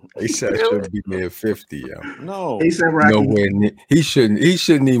 No, ASAP shouldn't be near 50, yo. no. ASAP Rocky. Nowhere near. He shouldn't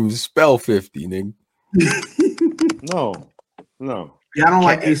even spell 50, nigga. No. No. Yeah, I don't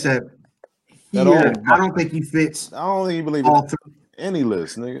like ASAP. At all. I don't think he fits I don't think you believe all in three. any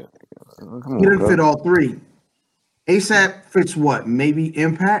list, nigga. Come He on, didn't cuz. fit all three. ASAP fits what? Maybe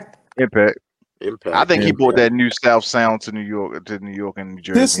Impact. Impact. Impact. I think he Impact. brought that New South sound to New York and New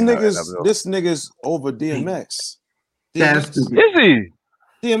Jersey. This and nigga's over DMX. That's DMX. stupid. Is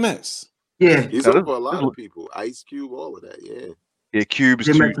he? DMX. Yeah, He's Now, over a lot of people. Ice Cube, all of that. Yeah. Yeah, Cube is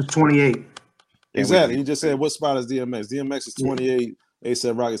DMX too. is 28. Exactly. You just said what spot is DMX? DMX is 28.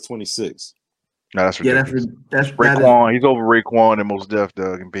 ASAP Rocky is 26. No, that's Yeah, ridiculous. that is. Raekwon, he's over Raekwon and Mos Def,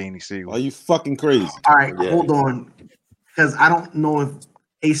 Doug, and Beanie Siegel. Are you fucking crazy? All right, Yeah. hold on, because I don't know if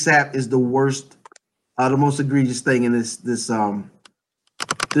ASAP is the worst, the most egregious thing in this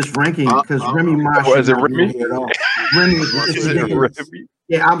ranking. Because Remy Ma What, is should it not be Remy? here at all. Remy is Is it's it ridiculous. Remy?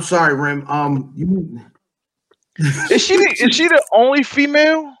 Yeah, I'm sorry, Rem. You. Is she the only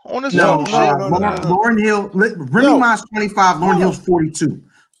female on this No, show? no. Lauren Hill. Remy Yo. Ma's 25. Lauren Hold Hill's 42.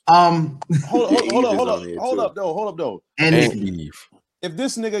 Hold Eve up though. And And Nicki. Eve. If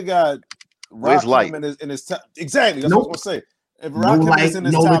this nigga got Where's Light? in his top, exactly. That's Nope. what I was gonna say. If No Rakim Light, is in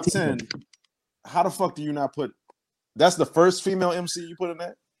his no top Latifah. 10, how the fuck do you not put? That's the first female MC you put in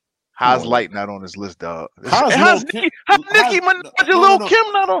that. How's Come on. Light not on this list, dog? How's How's Lil' Nicki? Kim- How's Nicki how's- Minaj and no, Lil no.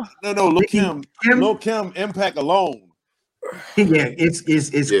 Kim not on? No, Lil Nicki, Kim, Kim- Lil Kim, Impact alone. Yeah, it's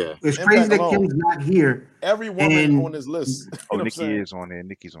Yeah. it's crazy that alone. Kim's not here. Every woman And- on this list. You know Oh, what I'm Nicki saying? is on there.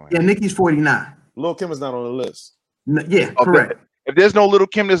 Nicki's on Yeah, there. Nicki's 49. Lil Kim is not on the list. Yeah, Oh, correct. If there's no Little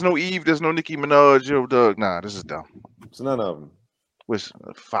Kim, there's no Eve, there's no Nicki Minaj, yo, Doug. Nah, this is dumb. It's none of them. Where's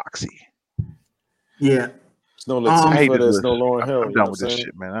Foxy? It's Yeah. no I hate Latifah. this There's list. no Lauren Hill. I'm you know done what with this saying?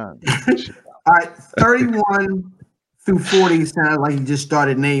 shit, man. All right, 31 through 40 sounds like he just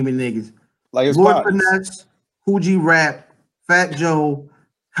started naming niggas. Like it's Lord bodies. Finesse, Coogee Rap, Fat Joe,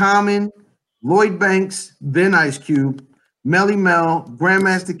 Common, Lloyd Banks, Ben Ice Cube, Melly Mel,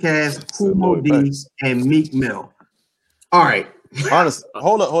 Grandmaster Cass, Kool Mo Lloyd D, Banks. and Meek Mill. All right. Honest,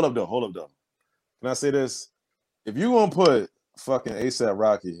 hold up though. Can I say this? If you gonna put fucking ASAP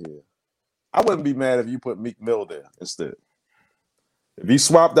Rocky here, I wouldn't be mad if you put Meek Mill there instead. If you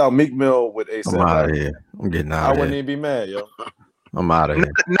swapped out Meek Mill with ASAP I'm out of Rocky, here. I'm getting I out of wouldn't here. even be mad, yo. I'm out of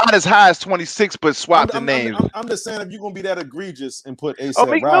here. Not as high as 26, but swap the names. I'm just saying, if you're gonna be that egregious and put ASAP Oh,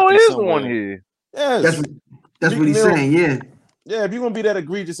 Meek Mill Rocky is somewhere, on here. yes, That's Meek what he's Mill- saying, yeah. yeah. If you're gonna be that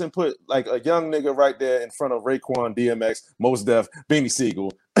egregious and put like a young nigga right there in front of Raekwon, DMX, Mos Def, Beanie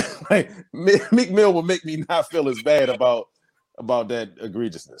Siegel, like Meek Mill will make me not feel as bad about that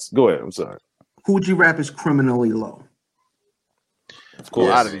egregiousness. Go ahead. I'm sorry. Coogee Rap is criminally low. Of A course.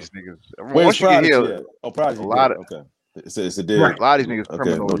 lot of these niggas. Where's Once you get Prodigy here, at? Oh, Prodigy. a lot yeah, of- okay. It's a dig. Right. a lot of these niggas Okay,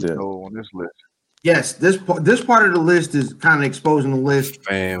 criminals no doubt. go on this list. Yes, this part of the list is kind of exposing the list.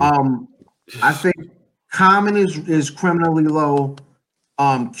 Fam. I think Common is criminally low.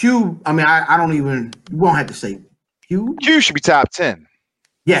 Cube, I mean, I don't even, you won't have to say Cube. Q should be top 10.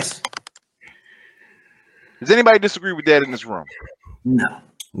 Yes. Does anybody disagree with that in this room? No.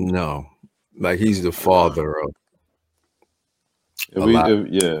 No. Like he's the father of If A we, lot.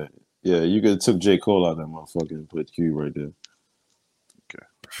 yeah, you could have took J. Cole out of that motherfucker and put Q right there.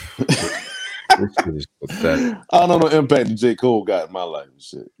 this shit is pathetic. I don't know the impact that J. Cole got in my life and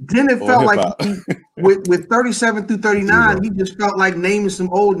shit. Then it Or felt like hip-hop. with 37 through 39, he just felt like naming some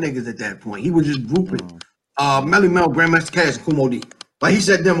old niggas at that point. He was just grouping Melly Mel, Grandmaster Cass, and Kool Mo D. Like he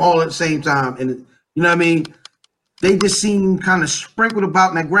said them all at the same time. And you know what I mean? They just seem kind of sprinkled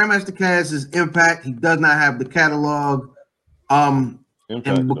about. Now, Grandmaster Cass's impact, he does not have the catalog.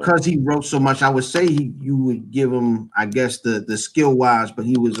 Impact, And because he wrote so much, I would say you would give him, I guess, the skill wise, but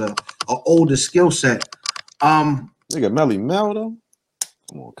he was a older skill set. nigga, Melly Mel though.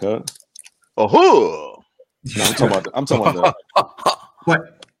 Come on, cut. Oh, No, I'm talking about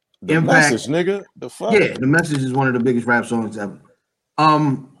But the Impact. message, nigga. The fuck. yeah, the message is one of the biggest rap songs ever.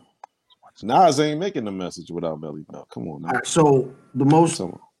 Nas ain't making the message without Melly Mel. Come on, All now. right, so the most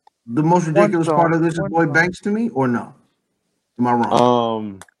ridiculous song, part of this is one Lloyd song. Banks to me, or no? Am I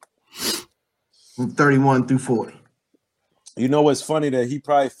wrong? From 31 through 40. You know what's funny that he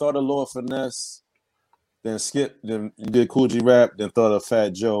probably thought of Lord Finesse, then Skip, then did Cool G Rap, then thought of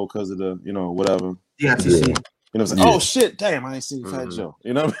Fat Joe because of the whatever. DITC. You know what I'm saying? Yeah. Oh shit, damn, I ain't seen Fat Joe.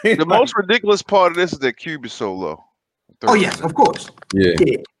 You know what I mean? The most ridiculous part of this is that Cube is so low. Oh yes, of course. Yeah.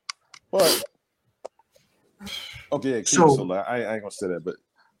 But okay, So- I ain't gonna say that, but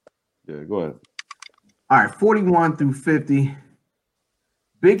yeah, go ahead. All right, 41 through 50.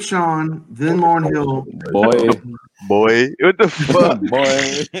 Big Sean, then Lauryn Hill, Boy, What the fuck?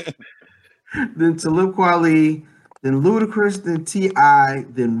 boy. then Talib Kweli, then Ludacris, then T.I.,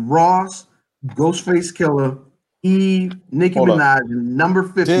 then Ross, Ghostface Killer, Eve, Nicki Hold up. Minaj, and number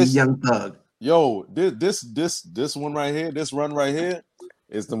 50, This- Young Thug. Yo, this one right here, this run right here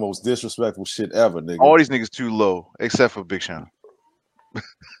is the most disrespectful shit ever, nigga. All these niggas too low, except for Big Sean.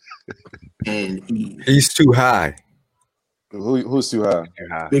 And Eve. He's too high. Who's too high?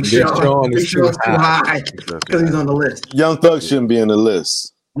 Big Big Sean, Sean Big is too Sean's too high because he's on the list. Young Thug shouldn't be in the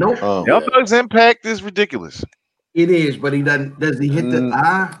list. Nope, Young Thug's impact is ridiculous. it is, but he doesn't. Does he hit the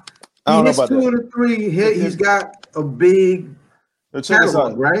I He don't know hits about 2 that. of the 3. He's got a big Check this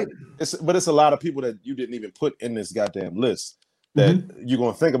catalog, out. right? But it's a lot of people that you didn't even put in this goddamn list that you're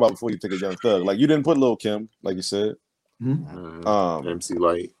gonna think about before you think of Young Thug. Like you didn't put Lil Kim, like you said. MC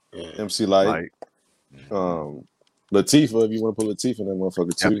Light. Yeah. MC Light. Latifah, if you want to put Latifah in that motherfucker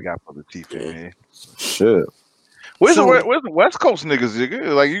too. Definitely got to put the teeth in, man. Shit. Where's So- the West Coast niggas,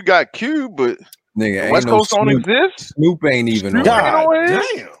 nigga? Like you got Cube, but Nigga, ain't West no Coast don't Snoop. exist. Snoop ain't even on. Snoop it. ain't God on it.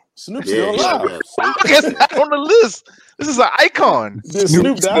 damn. Snoop's Yeah, still alive. I guess not on the list. This is an icon. Did Snoop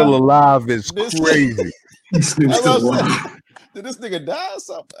Snoop still die? alive is This- crazy. Snoop's That's still what I'm alive. saying. Did this nigga die or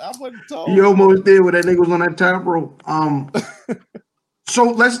something? I wasn't told. He almost did when that nigga was on that top rope. So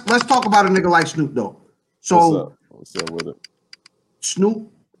let's talk about a nigga like Snoop though. So What's up with it?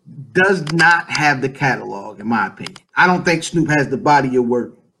 Snoop does not have the catalog, in my opinion. I don't think Snoop has the body of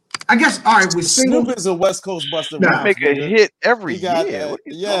work. I guess all right with singles. Snoop is a West Coast Buster Nah. Rhymes. Make a nigga. hit every He got year. that. What are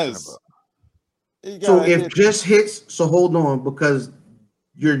you Yes. talking He got So a if hit. just hits, so hold on because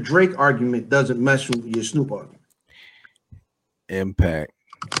your Drake argument doesn't mesh with your Snoop argument. Impact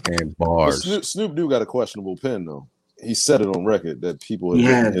and But bars. Snoop do got a questionable pen though. He said it on record that people He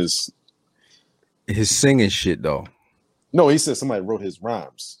had written has. His singing shit though. No, he said somebody wrote his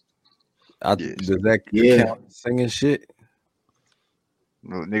rhymes. Does that Yeah. count as singing shit?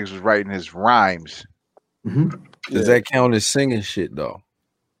 about? No, niggas was writing his rhymes. Mhm. Does Yeah. that count as singing shit though?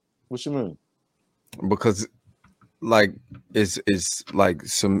 What you mean? Because like it's like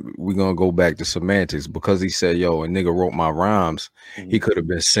we're gonna go back to semantics because he said, yo, a nigga wrote my rhymes, he could have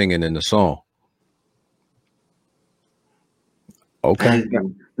been singing in the song. Okay.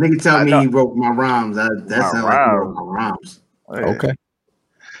 And nigga tell I me know. he wrote my rhymes. That sounds like he wrote my rhymes. Okay.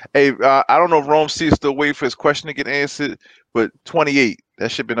 Hey, I don't know if Rome C is still waiting for his question to get answered, but 28,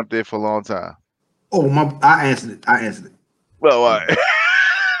 that shit been up there for a long time. Oh I answered it. Well, all right.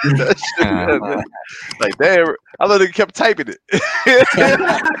 That shit- like, damn, I thought they kept typing it.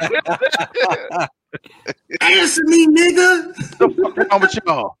 Answer me, nigga. The fuck wrong with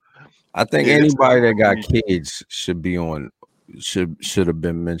y'all? I think Yeah, anybody that got kids should be on should have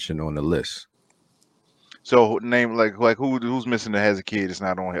been mentioned on the list. So name like who's missing that has a kid? It's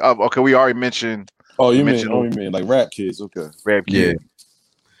not on here. Oh, okay, we already mentioned Oh, you mentioned mean like rap kids? Okay. Rap Yeah. Kid.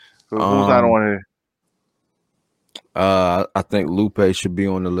 Who's not on here? I think Lupe should be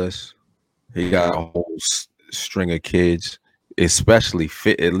on the list. He got a whole string of kids, especially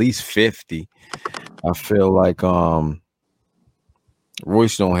at least 50. I feel like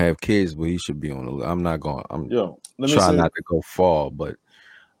Royce don't have kids, but he should be on the list. I'm not going. I'm Yo, let me trying say, not to go far, but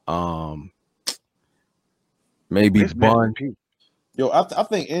maybe This man- Bun. yo, I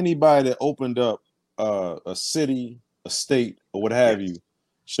think anybody that opened up a city, a state, or what have you,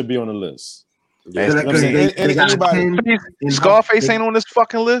 should be on the list. Yeah. So that- I'm saying, they got anybody- 10 in- Scarface they- ain't on this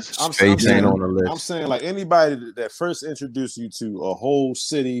fucking list. I'm Face saying, ain't on the I'm list. saying like anybody that first introduced you to a whole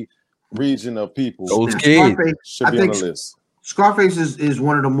city, region of people Those Yeah, kids. Scarface, should I be on think the list. Scarface is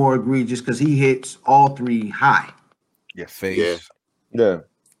one of the more egregious because he hits all 3 high. Yeah, Face. Yeah,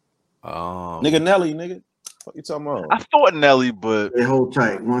 Nigga, Nelly, nigga. What you talking about? I thought Nelly, but Hey, hold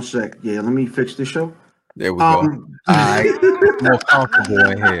tight. 1 sec. Yeah, let me fix this show. there we go. All right, it's more comfortable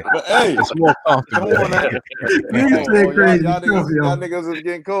in here. But hey, It's more come comfortable. on in now. here. Niggas said crazy y'all stuff, niggas, yo. y'all niggas is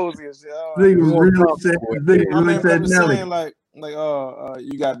getting cozy and shit. All right. Niggas more really said, comfortable. niggas I mean, really I'm said just Nelly. saying, like,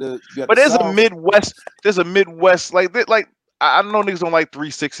 you got the. but there's a South. Midwest. There's a Midwest like I know niggas don't like 3,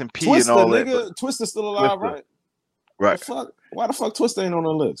 6, and P Twister, and all that. nigga. Twister's still alive, Twister. right? Right. The fuck? Why the fuck Twister ain't on the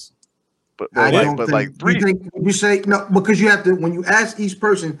list? But I like, don't but think, like 3. you say no because you have to when you ask each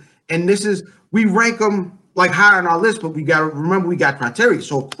person, and this is we rank them like higher on our list, but we got to remember we got criteria.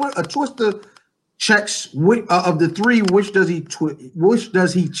 So a Twister checks of the three. Which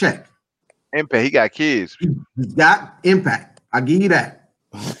does he check? Impact. He got kids. He's got impact. I give you that.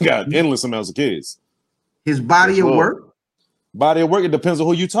 Got endless amounts of kids. His body of work. Body of work. It depends on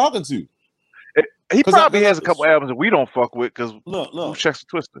who you talking to. He probably has a couple albums that we don't fuck with because look, who checks the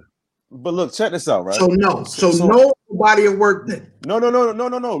Twister? But look, check this out, right? So no body of work then. No.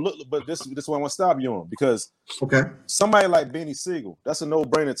 Look, but this is what I want to stop you on because somebody like Beanie Siegel, that's a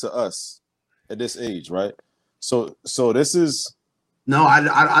no-brainer to us at this age, right? So this is no.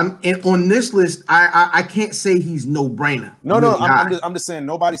 I'm on this list. I can't say he's no-brainer. No. I'm just saying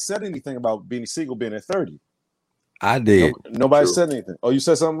nobody said anything about Beanie Siegel being at 30. I did. Nobody said anything. Oh, you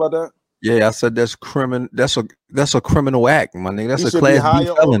said something about that? Yeah, I said that's criminal. That's a criminal act, my nigga. That's he a class B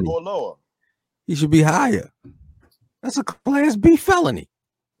felony. Or lower. He should be higher. That's a class B felony.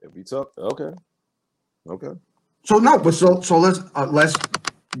 If we talk, okay. So no, but so let's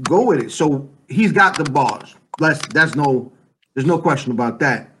go with it. So he's got the bars. There's no question about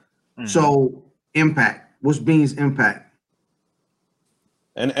that. Mm-hmm. So impact. What's Bean's impact?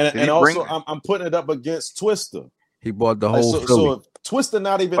 And also I'm putting it up against Twister. He bought the whole Philly. So Twister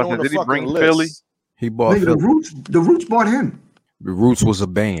not even on the fucking list. Philly? He bought the Roots bought him. The Roots was a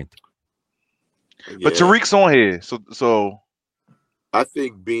band. Yeah. But Tariq's on here. So I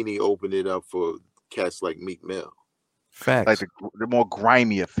think Beanie opened it up for cats like Meek Mill. Facts. Like the more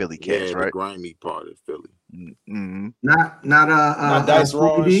grimy of Philly cats, right? The grimy part of Philly. Mm-hmm. Not Dice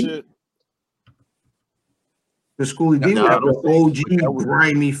Raw and shit. The Schoolie D was the OG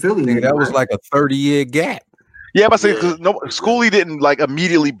grimy Philly. Nigga, that was like a 30-year gap. Yeah, but say because Schoolie didn't like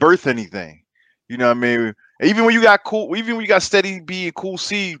immediately birth anything. You know what I mean? Even when you got Steady B and Cool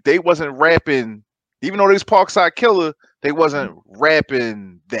C, they wasn't rapping. Even though they was Parkside Killer, they wasn't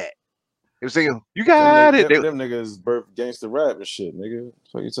rapping that. They was saying, "You got it." Them niggas birth gangster rap and shit, nigga.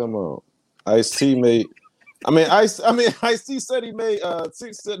 What you talking about? Ice-T made. Ice-T said he made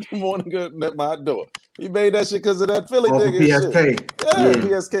 6 in the morning at my door. He made that shit because of that Philly nigga. PSK. Yeah,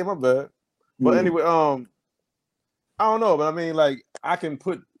 PSK. My bad. But anyway, I don't know, but I mean, like, I can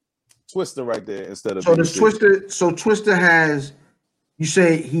put Twister right there instead of. So Twister has. You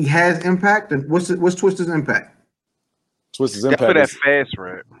say he has impact, and what's Twister's impact? Twister's impact. For that fast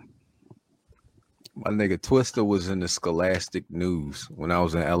rap. My nigga Twister was in the Scholastic News when I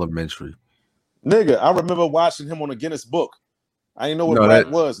was in elementary. Nigga, I remember watching him on the Guinness Book. I didn't know what that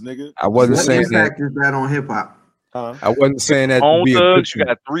was, nigga. I wasn't saying that. Is that on hip hop? I wasn't saying that. On Thugs, you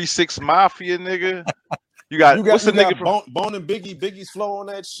got 3-6 Mafia, nigga. You got what's the nigga from Bone and Biggie? Biggie's flow on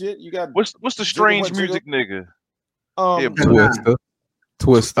that shit. You got what's the strange music nigga?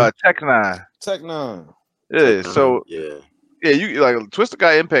 Twister. Tech Nine. Yeah. So you like Twister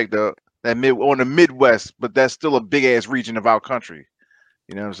got impact though. That on the Midwest, but that's still a big ass region of our country.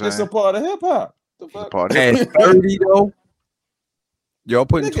 You know what I'm saying? It's a part of hip hop. At 30 though, y'all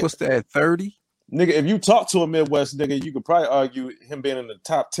putting Twister at 30? Nigga, if you talk to a Midwest nigga, you could probably argue him being in the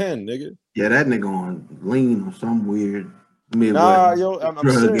top 10, nigga. Yeah, that nigga on lean or some weird Midwest. Nah, yo, I'm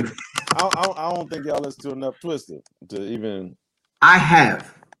serious. I don't think y'all listen to enough Twister to even. I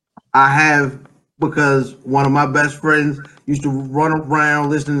have because one of my best friends used to run around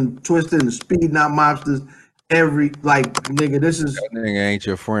listening to Twister and the Speed Not Mobsters. Nigga, this is. That nigga ain't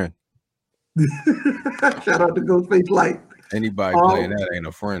your friend. Shout out to Ghostface Light. Anybody playing that ain't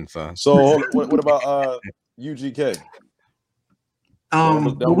a friend, son. So what about UGK?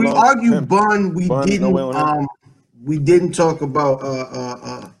 But we argued Bun. We didn't talk about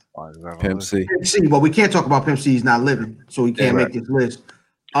Pimp C. Pimp C. Well, we can't talk about Pimp C. He's not living, so he can't make this list.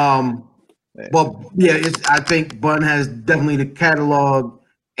 But yeah, I think Bun has definitely the catalog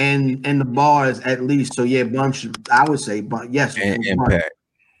and the bars at least. So yeah, Bun should. I would say Bun. Yes, and impact.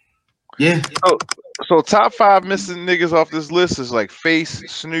 Yeah. So top 5 missing niggas off this list is like Face,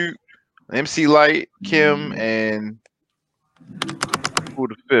 Snoop, MC Light, Kim, and who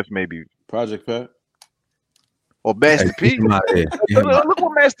the fifth maybe? Project Pat. Or Master P. Look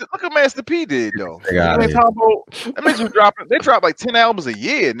what Master P did though. They drop like 10 albums a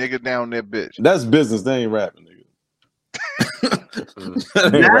year, nigga, down there, bitch. That's business. They ain't rapping, nigga.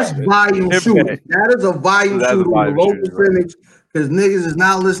 That's volume 2. That is a volume 2 to the local percentage because niggas is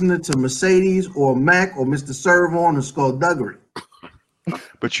not listening to Mercedes or Mac or Mr. Servon or Skullduggery.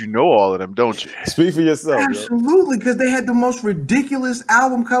 But you know all of them, don't you? Speak for yourself. Absolutely, because they had the most ridiculous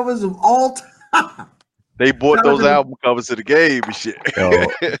album covers of all time. They bought those album covers to the game and shit.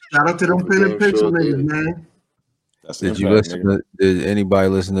 Shout out to them pen and pencil niggas, man. Did you listen? Did anybody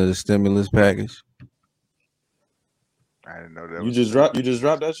listen to the stimulus package? I didn't know that. You just dropped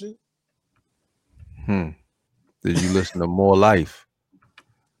that shit. Did you listen to More Life?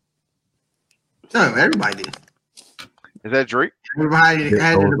 No, everybody did. Is that Drake? Everybody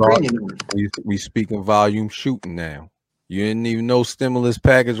had an opinion on it. We speaking volume shooting now. You didn't even know Stimulus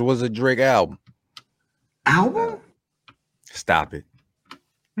Package was a Drake album. Album? Stop it.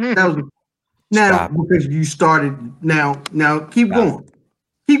 That was now Stop. because you started. Now keep going.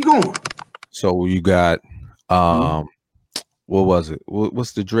 Keep going. So you got what was it?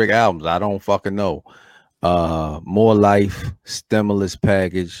 What's the Drake albums? I don't fucking know. More Life, Stimulus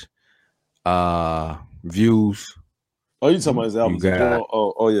Package, Views. Oh, you talking about his album?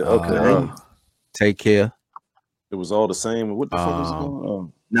 Oh yeah, okay. Take Care. It was all the same. What the fuck was it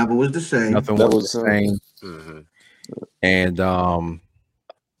called? Never was the same. Nothing That was the same. Mm-hmm. And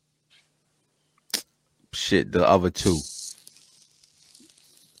shit, the other two.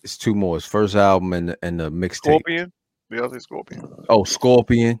 It's two more. His first album and the mixtape. Scorpion. The other Scorpion. Oh,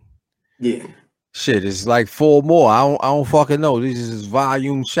 Scorpion. Yeah. Shit, it's like four more. I don't fucking know. These is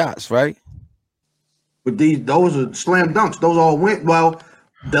volume shots, right? But those are slam dunks. Those all went well.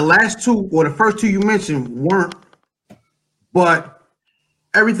 The last two or the first two you mentioned weren't, but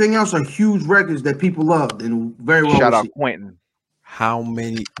everything else are huge records that people loved and very well Shout out received. Quentin. How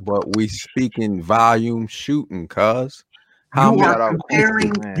many? But we speaking volume shooting, cuz. You many?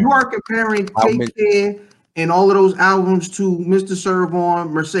 are comparing How Take many- Care and all of those albums to Mr. Serv-On,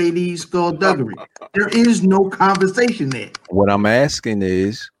 Mercedes, Skullduggery. There is no conversation there. What I'm asking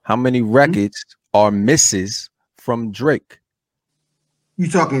is, how many records are misses from Drake? You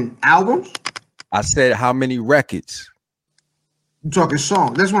talking albums? I said, how many records? You talking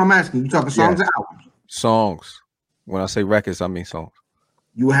songs? That's what I'm asking. You talking songs Yes. or albums? Songs. When I say records, I mean songs.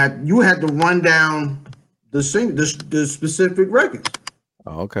 You had to run down the specific records.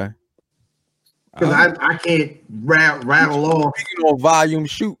 Oh, okay. Because I can't rattle off. Speaking on volume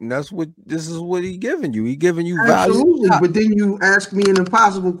shooting, this is what he giving you. He giving you volume. Absolutely, but then you ask me an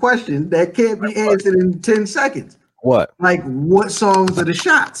impossible question that can't be answered in 10 seconds. What? Like, what songs are the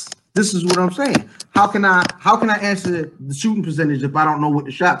shots? This is what I'm saying. How can I answer the shooting percentage if I don't know what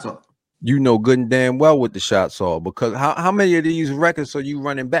the shots are? You know good and damn well what the shots are, because how many of these records are you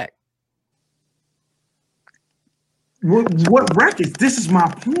running back? What records? This is my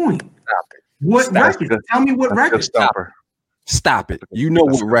point. Stop it. What Stop records? it. Tell me what That's records. good stopper. Stop it. You know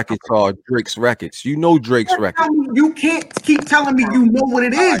what records are Drake's records. You know Drake's records. You can't keep telling me you know what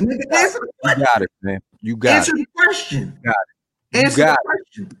it is. Nigga, answer the You question. got it, man. You got Answer it. the question. Got it. You Answer got the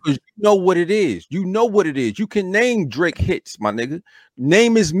question. Because you know what it is. You know what it is. You can name Drake hits, my nigga.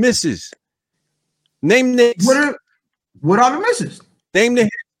 Name his misses. Name the What are the misses? name the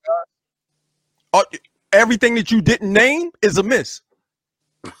hits. Everything that you didn't name is a miss.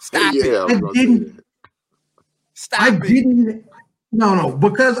 Stop it. Yeah, I was I gonna say didn't. that. Stop I it. didn't. No,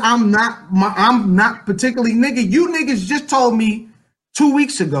 because I'm not particularly nigga. You niggas just told me 2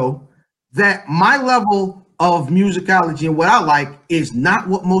 weeks ago that my level of musicology and what I like is not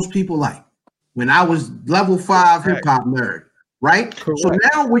what most people like. When I was level 5 hip hop nerd, right? Correct. So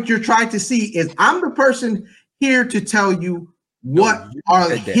now what you're trying to see is I'm the person here to tell you what you are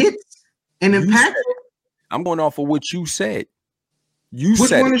said that. hits and You impactful. I'm going off of what you said. You Which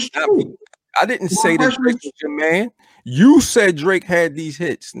said one it, is not true? me. I didn't My say that question Drake is- was your man. You said Drake had these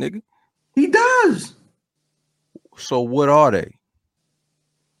hits, nigga. He does. So what are they?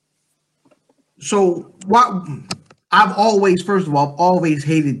 So what I've always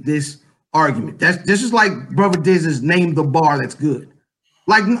hated this argument. This is like Brother Diz's name the bar that's good.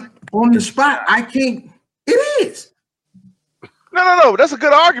 Like on the spot, I can't. It is. No. That's a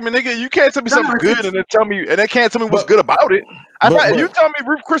good argument, nigga. You can't tell me No, something it's- good and then tell me, and they can't tell me what's But- good about it. but- If you tell me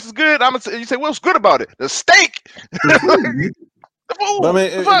Ruth Chris is good, you say what's good about it? The steak. The food. But I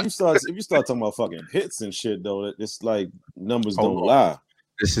mean, The if fuck? you start talking about fucking hits and shit, though, it's like numbers Hold don't on. lie.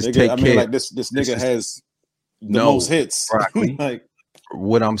 This is Nigga, take I mean, care. like this nigga is- has the No, most hits. broccoli. Like,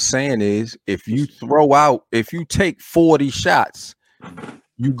 What I'm saying is, if you take 40 shots,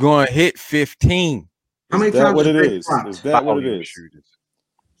 you're gonna hit 15. How many is that times what has it Drake is? flopped? Is that what it Volume is? shooters.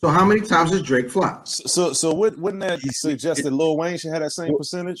 So how many times has Drake flopped? So wouldn't that suggest that Lil Wayne should have that same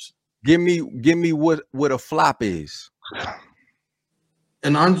percentage? Give me what a flop is.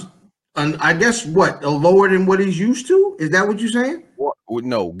 And I guess what lower than what he's used to? Is that what you're saying?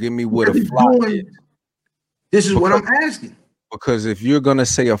 No, give me what a Because he's flop doing- is. This is what I'm asking. Because if you're gonna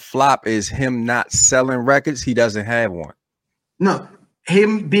say a flop is him not selling records, he doesn't have one. No,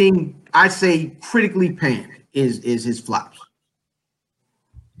 him being, I say, critically panned is his flops.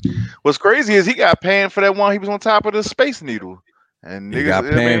 What's crazy is he got panned for that one. He was on top of the Space Needle, and He niggas, got I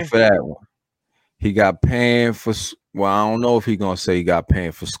mean, panned for that one. He got panned for. Well, I don't know if he gonna say he got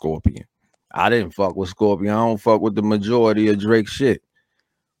panned for Scorpion. I didn't fuck with Scorpion. I don't fuck with the majority of Drake shit.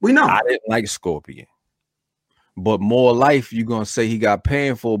 We know. I didn't like Scorpion. But More Life, you're gonna say he got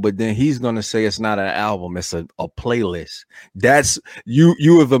painful, but then he's gonna say it's not an album, it's a playlist. That's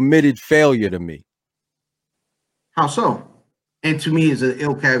you have admitted failure to me. How so? And to me, is an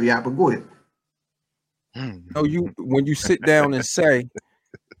ill caveat, but go ahead. No, when you sit down and say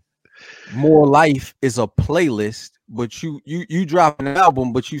More Life is a playlist, but you drop an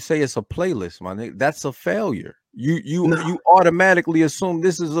album, but you say it's a playlist, my nigga. That's a failure. You automatically assume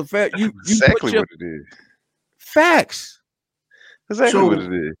this is a failure. You exactly what it is. Facts. Exactly what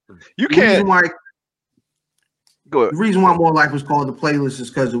it is. You can't. Go ahead. The reason why More Life was called the playlist is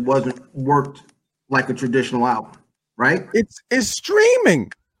because it wasn't worked like a traditional album, right? It's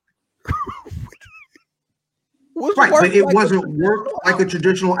streaming. Right, but it wasn't worked like a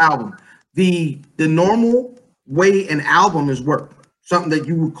traditional album. The normal way an album is worked, something that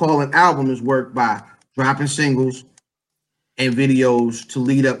you would call an album, is worked by dropping singles and videos to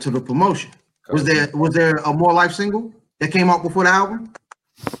lead up to the promotion. Was there a More Life single that came out before the album,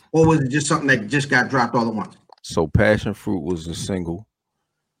 or was it just something that just got dropped all at once? So Passion Fruit was a single.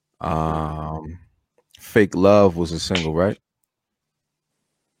 Fake Love was a single, right?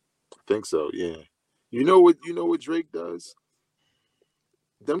 I think so, yeah. You know what Drake does?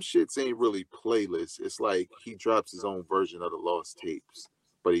 Them shits ain't really playlists. It's like he drops his own version of the Lost Tapes,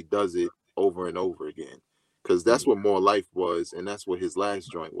 but he does it over and over again. Because that's what More Life was, and that's what his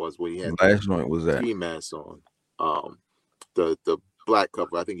last joint was, where he had last joint was that ski mask on. The black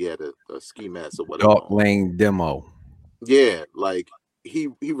cover, I think he had a ski mask or whatever. Dark Lane Demo. Yeah, like he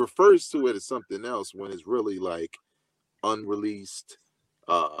refers to it as something else when it's really like unreleased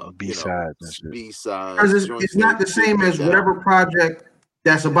B-sides. Because it's not the same as whatever project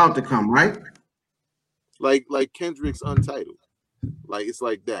that's about to come, right? Like Kendrick's Untitled. Like it's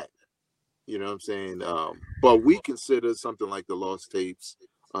like that. You know what I'm saying? But we consider something like the Lost Tapes,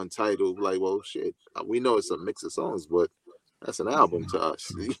 Untitled, like, well, shit. We know it's a mix of songs, but that's an album to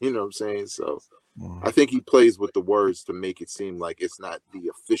us. You know what I'm saying? So I think he plays with the words to make it seem like it's not the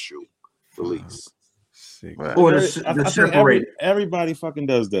official release. Or the separate. Everybody fucking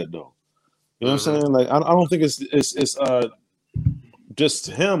does that though. You know what I'm saying? Like I don't think it's just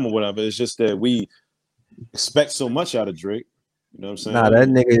him or whatever. It's just that we expect so much out of Drake. You know what I'm saying? Nah, that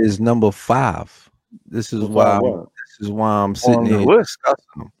nigga is number 5. This is why I'm sitting here discussing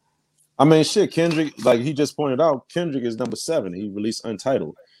him. I mean, shit, Kendrick, like he just pointed out, Kendrick is number 7. He released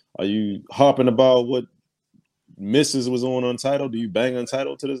Untitled. Are you harping about what Mrs. was on Untitled? Do you bang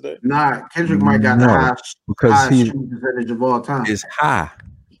Untitled to this day? Nah, Kendrick might got the highest shooting percentage of all time. It's high.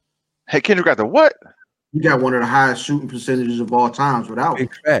 Hey, Kendrick got the what? You got one of the highest shooting percentages of all times without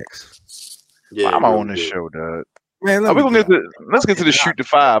big facts. Yeah, I'm on this show, dog. Man, let's get to the shoot to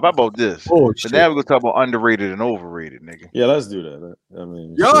 5. How about this? Oh, but now we're gonna talk about underrated and overrated, nigga. Yeah, let's do that. I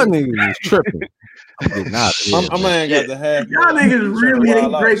mean, y'all niggas is tripping. I'm man got the half. Y'all niggas really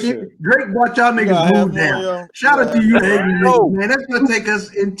ain't Drake. Drake brought y'all niggas mood down. Shout out to you, niggas, man. That's gonna take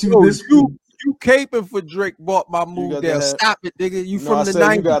us into this. You caping for Drake bought my mood down. Stop it, nigga. You from the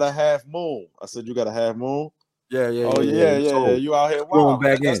 90s. You got a half moon. I said you got a half moon. Yeah. So, you out here wild.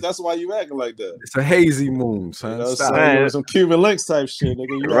 That's why you acting like that. It's a hazy moon, son. You know, some Cuban links type shit,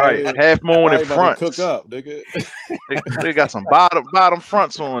 nigga. You right, half moon in front. Cook up, nigga. they got some bottom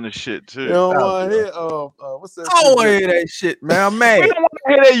fronts on this shit too. You don't want to hear what's that? I don't want to hear that shit, man. I'm mad. We don't want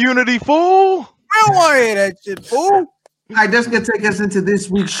to hear that Unity, fool. I don't want to hear that shit, fool. All right, that's gonna take us into this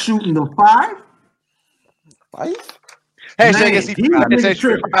week's shooting the 5.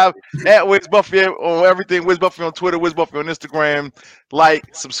 #SC5 at Wiz Buffy on everything. Wiz Buffy on Twitter, Wiz Buffy on Instagram.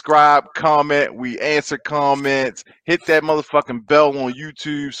 Like, subscribe, comment. We answer comments. Hit that motherfucking bell on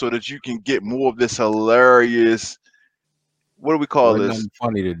YouTube so that you can get more of this hilarious. What do we call this?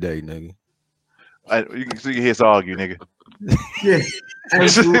 Funny today, nigga. You can hear us argue, nigga. Yeah,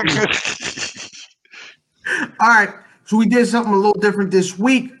 absolutely. All right, so we did something a little different this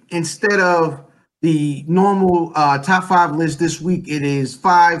week. Instead of the normal top 5 list this week, it is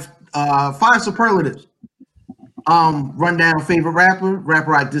 5 superlatives. Run down favorite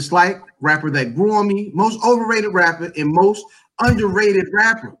rapper I dislike, rapper that grew on me, most overrated rapper, and most underrated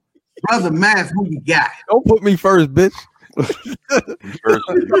rapper. Brother Math, who you got? Don't put me first, bitch.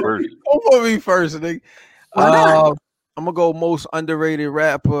 Don't put me first, nigga. I'm gonna go most underrated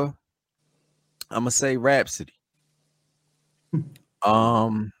rapper. I'm gonna say Rhapsody.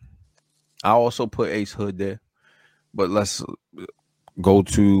 I also put Ace Hood there, but let's go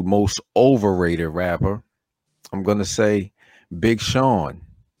to most overrated rapper. I'm gonna say Big Sean,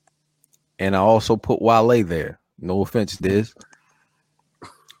 and I also put Wale there. No offense, Diz.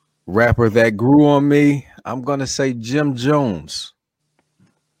 Rapper that grew on me, I'm gonna say Jim Jones.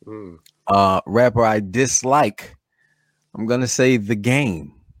 Rapper I dislike, I'm gonna say The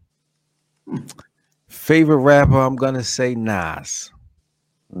Game. Favorite rapper, I'm gonna say Nas.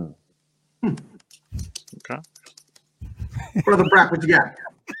 Okay. Brother Brock, what you got?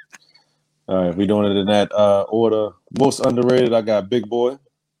 All right, we doing it in that order. Most underrated, I got Big Boy.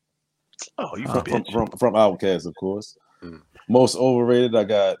 Oh, you from bitch. from Outkast, of course. Most overrated, I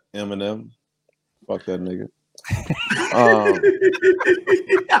got Eminem. Fuck that nigga.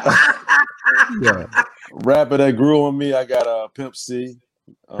 Rapper that grew on me, I got Pimp C.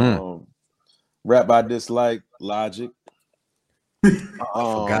 Rap I dislike, Logic. I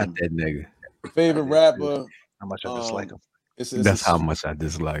forgot that nigga. Favorite rapper. How much I dislike him. That's how much I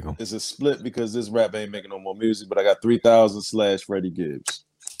dislike him. It's a split because this rap ain't making no more music, but I got 3000 / Freddie Gibbs.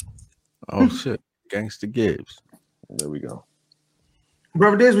 Oh shit. Gangsta Gibbs. There we go.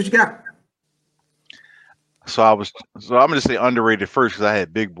 Brother Diz, what you got? So I'm gonna say underrated first because I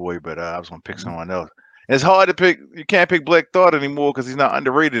had Big Boy, but I was gonna pick someone else. It's hard to pick. You can't pick Black Thought anymore because he's not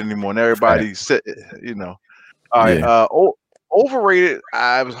underrated anymore. And everybody said, you know. All right. Overrated.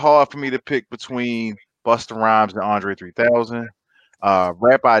 It was hard for me to pick between Busta Rhymes and Andre 3000.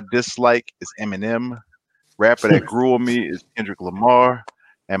 Rap I dislike is Eminem. Rapper that grew on me is Kendrick Lamar,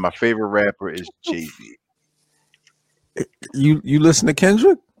 and my favorite rapper is Jay-Z. You listen to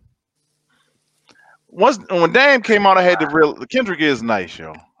Kendrick? When Dame came out, I had the Kendrick is nice,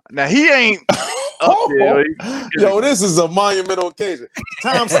 yo. Now he ain't up there. Yo, this is a monumental occasion.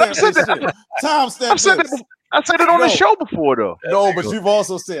 Timestamp this shit. Timestamp this. I said it on the show before, though. No, but you've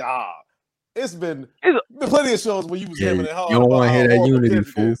also said, it's been plenty of shows where you was giving it hard. You don't want to hear that unity,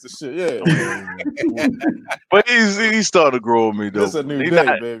 fool. Shit. Yeah. But he's starting to grow on me, though. It's a new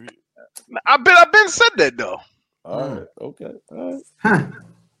day, baby. I've been said that, though. All right. Okay. All right.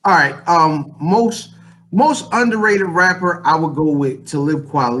 All right. Most underrated rapper, I would go with Talib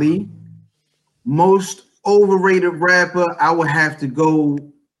Kweli. Most overrated rapper, I would have to go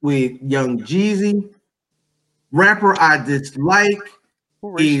with Young Jeezy. Rapper I dislike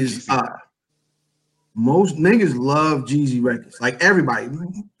is most niggas love Jeezy records. Like everybody,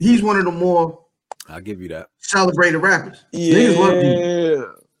 he's one of the more I'll give you that celebrated rappers. Yeah, niggas love Jeezy.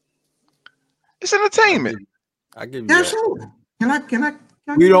 It's entertainment. I give you absolutely. That. Can I?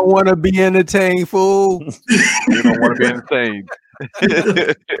 We don't want to be entertained, fool. We don't want to be entertained.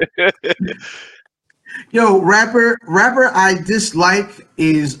 Yo, rapper I dislike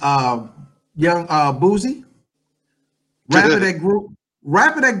is Young Boozy. Rapper that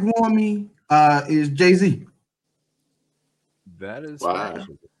grew on me is Jay-Z. That is wow.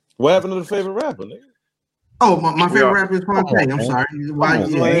 What happened to the favorite rapper, nigga? Oh, my favorite rapper is Fontaine. I'm sorry. Why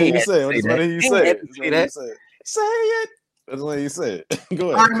you say it? Say it. That's what you said. Go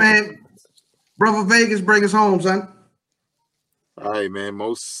ahead. All right, man. Brother Vegas, bring us home, son. All right, man.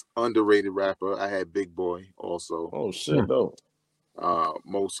 Most underrated rapper, I had Big Boy also. Oh shit, though.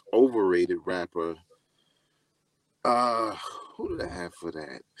 Most overrated rapper. Who did I have for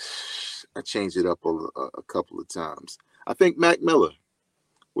that? I changed it up a couple of times. I think Mac Miller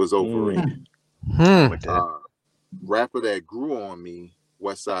was overrated. Rapper that grew on me,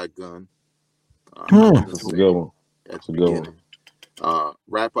 Westside Gun. That's a good one. At the beginning.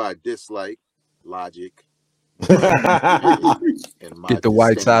 Rapper I dislike, Logic. And get the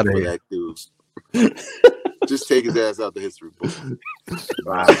whites out of here. That dude. Just take his ass out the history book.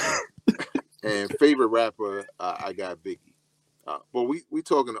 And favorite rapper, I got Biggie. But we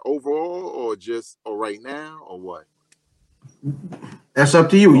talking overall or right now or what? That's up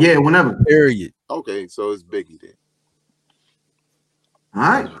to you. Yeah, whenever. Period. Okay, so it's Biggie then. All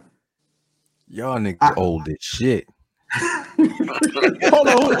right. Y'all niggas old as shit. Hold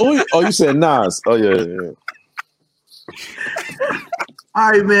on. Oh, you said Nas. Oh, yeah.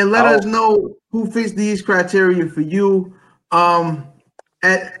 All right, man. Let us know who fits these criteria for you.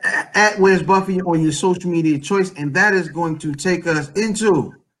 At Where's Buffy on your social media choice, and that is going to take us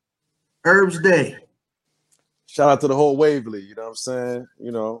into Herbs Day. Shout out to the whole Waverly. You know what I'm saying?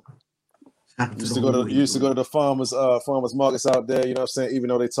 You know, used to go to the farmers markets out there. You know what I'm saying? Even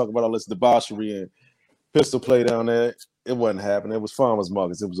though they talk about all this debauchery and pistol play down there, it wasn't happening. It was farmers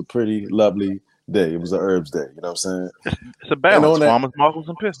markets. It was a pretty lovely day. It was an Herbs Day. You know what I'm saying? It's a balance. Farmers markets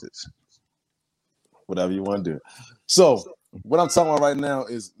and Pistons. Whatever you want to do. So what I'm talking about right now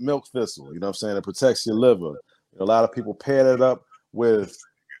is milk thistle. You know what I'm saying? It protects your liver. A lot of people pair it up with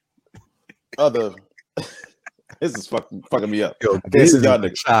other. This is fucking me up. Yo, this is a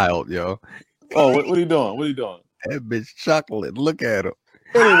child, yo. Oh, what are you doing? What are you doing? That bitch chocolate. Look at him.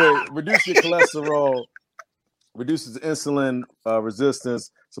 Anyway, reduce your cholesterol. reduces insulin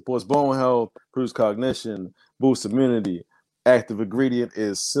resistance, supports bone health, improves cognition, boosts immunity. Active ingredient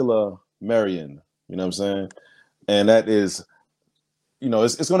is silymarin. You know what I'm saying? And that is,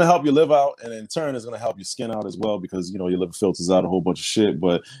 it's going to help your liver out, and in turn, it's going to help your skin out as well because, your liver filters out a whole bunch of shit.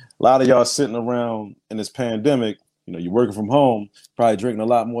 But a lot of y'all sitting around in this pandemic, you're working from home, probably drinking a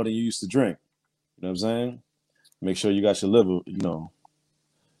lot more than you used to drink. You know what I'm saying? Make sure you got your liver, your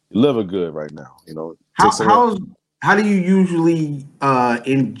liver good right now. How do you usually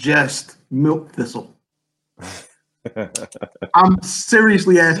ingest milk thistle? I'm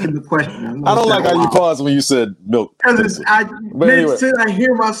seriously asking the question. I don't like how you paused when you said milk. Because I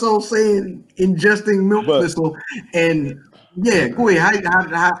hear myself saying ingesting milk thistle, and yeah, go ahead.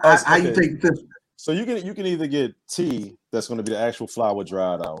 How you take this? So you can either get tea that's going to be the actual flower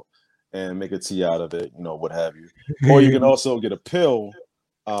dried out and make a tea out of it, what have you, or you can also get a pill.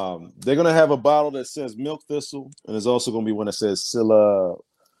 They're going to have a bottle that says milk thistle, and there's also going to be one that says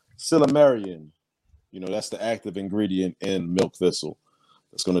silymarin. That's the active ingredient in milk thistle.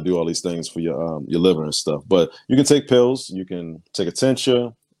 It's going to do all these things for your liver and stuff. But you can take pills. You can take a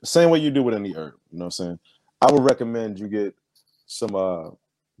tincture. Same way you do with any herb. You know what I'm saying? I would recommend you get some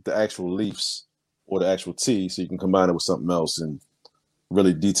the actual leaves or the actual tea so you can combine it with something else and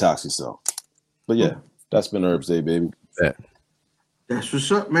really detox yourself. But yeah, that's been Herbs Day, baby. Yeah. That's what's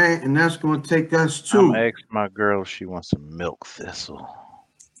up, man. And that's going to take us to... I'm going to ask my girl if she wants some milk thistle.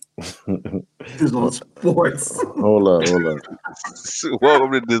 This on Sports. Hold on.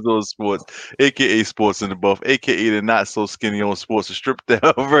 Welcome to This on Sports, aka Sports in the Buff, aka the not so skinny on sports, a stripped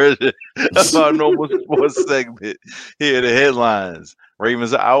down version of our normal sports segment. Here are the headlines: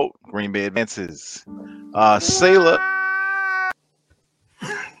 Ravens are out, Green Bay advances. Sailor.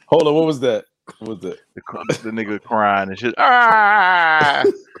 Hold on, what was that? The nigga crying and shit.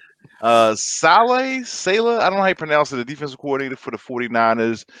 Salah, I don't know how you pronounce it, the defensive coordinator for the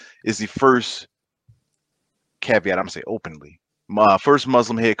 49ers, is the first caveat, I'm going to say openly, first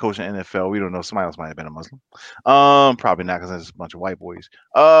Muslim head coach in the NFL. We don't know. Somebody else might have been a Muslim. Probably not, because there's a bunch of white boys.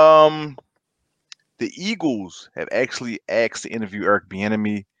 The Eagles have actually asked to interview Eric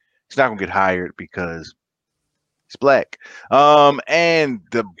Bieniemy. He's not going to get hired because he's black. And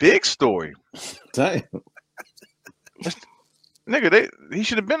the big story. Damn. Nigga, he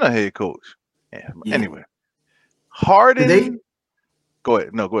should have been a head coach. Yeah. Anyway, Harden. Go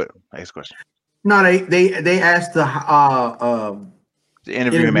ahead. No, go ahead. Ask a question. No, they asked to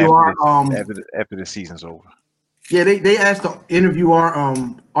interview him after the season's over. Yeah, they asked to interview our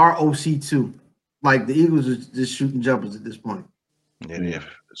OC too. Like the Eagles are just shooting jumpers at this point. Yeah,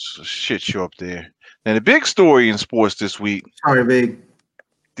 it's a shit show up there. And the big story in sports this week. Sorry, big.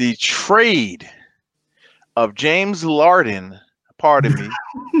 The trade of James Harden to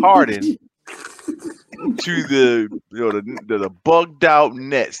the bugged out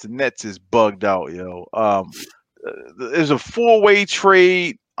Nets. The Nets is bugged out, yo. There's a 4-way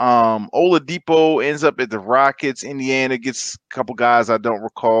trade. Oladipo ends up at the Rockets. Indiana gets a couple guys I don't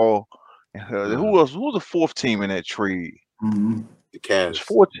recall. Who else? Who was the fourth team in that trade? Mm-hmm. The Cavs.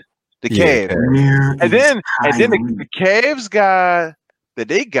 The Cavs. And then the Cavs guy that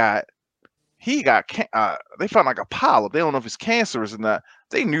they got. They found like a polyp. They don't know if it's cancerous or not.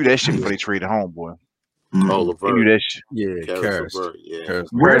 They knew that shit before they traded homeboy. Oh, LeVert. They knew that shit. Yeah, Karis. Yeah.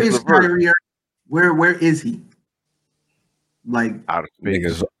 Where is Kyrie? Where is he? Like out of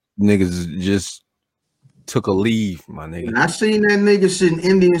niggas just took a leave, my nigga. And I seen that nigga sitting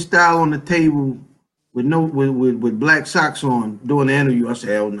Indian style on the table with black socks on doing the interview. I said,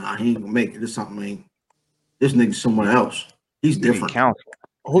 hell nah, he ain't gonna make it. This nigga somewhere else. He's different.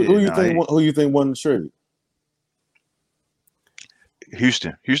 Who you think won the trade?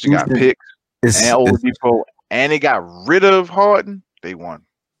 Houston got picks and Oladipo, and they got rid of Harden. They won.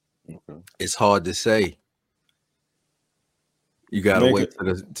 Okay. It's hard to say. You gotta wait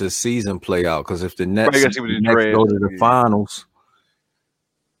for the season play out, because if the Nets go to the finals,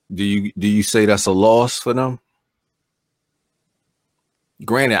 do you say that's a loss for them?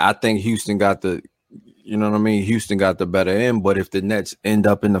 Granted, I think Houston got the. You know what I mean? Houston got the better end, but if the Nets end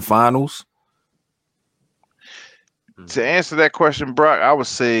up in the finals, to answer that question, Brock, I would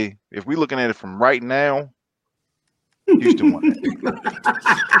say if we're looking at it from right now, Houston won.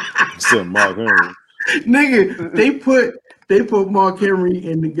 Said Mark Henry. Nigga, they put Mark Henry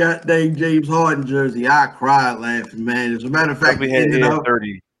in the goddamn James Harden jersey. I cried laughing, man. As a matter of fact, we had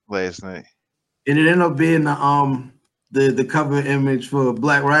 30 last night, and it ended up being the cover image for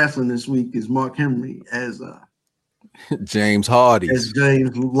Black Wrestling this week is Mark Henry as James Hardy. As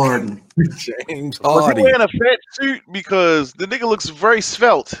James Harden. James Was Hardy. he wearing a fat suit? Because the nigga looks very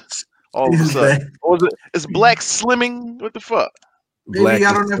svelte. All of a sudden. Or is it, it's Black Slimming? What the fuck? Maybe Black he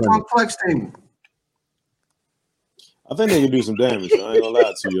got is on that slimming. Funk Flex table. I think they can do some damage. I ain't gonna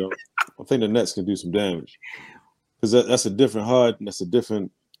lie to you. I think the Nets can do some damage because that's a different Harden. That's a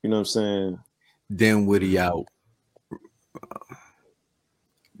different. You know what I'm saying? Dinwiddie out.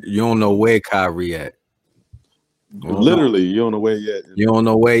 You don't know where Kyrie at. Literally, you don't know where yet. You don't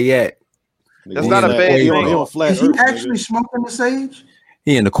know where yet. That's not a bad He thing. on flat Is he earth, actually nigga. smoking the sage?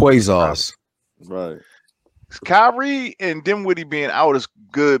 He in the quasars. Right. Kyrie and Dinwiddie being out is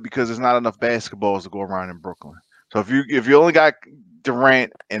good because there's not enough basketballs to go around in Brooklyn. So if you only got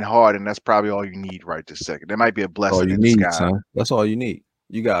Durant and Harden, that's probably all you need right this second. There might be a That's blessing all you in need, the sky. son. That's all you need.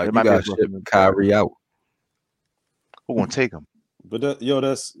 You got There might be a ship blessing in the Kyrie out. Who gonna take him? But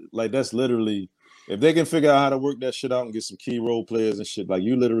that's literally if they can figure out how to work that shit out and get some key role players and shit. Like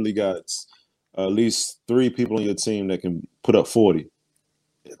you literally got at least 3 people on your team that can put up 40.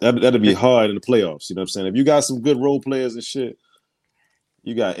 That'd be hard in the playoffs. You know what I'm saying? If you got some good role players and shit,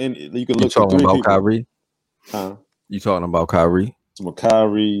 you can You look at talking 3 about people. Kyrie? Huh? You talking about Kyrie? Some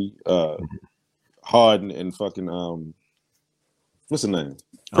Kyrie, Harden, and fucking what's the name?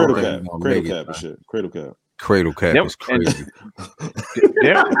 Cradle Okay, Cap, you gonna Cradle make it, Cap and shit. Cradle Cap. Cradle Cap Yep, is crazy.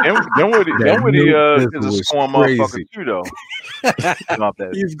 Dinwiddie milk is a is scorn crazy. motherfucker too, though. Off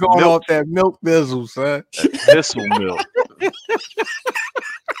that He's going milk, off that milk bizzle, son. thistle milk.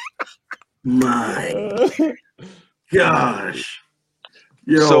 My gosh.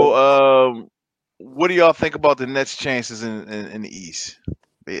 Yo, So, what do y'all think about the Nets' chances in the East?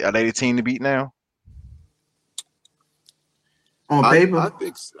 Are they the team to beat now? on paper,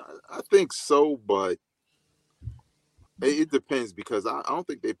 I think so, but it depends because I don't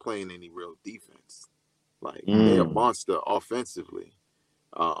think they're playing any real defense. Like they're a monster offensively,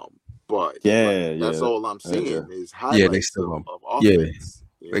 but that's all I'm seeing is highlights still of yeah. offense.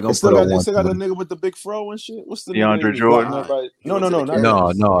 They They gonna still put got up they still got the 120. nigga with the big fro and shit. What's the DeAndre nigga name? Jordan? No, He went to the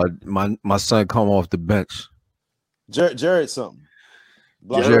not Cavs. No. My son come off the bench. Jared something.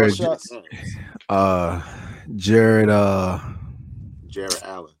 Block Jared- shots. Jared. Jared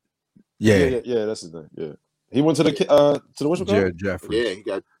Allen. Yeah, that's his name. Yeah, he went to the what's it called? Jared Jeffries.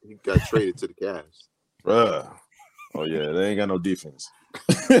 Yeah, he got traded to the Cavs. Bruh. Oh yeah, they ain't got no defense.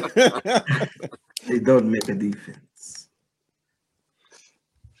 they don't make a defense.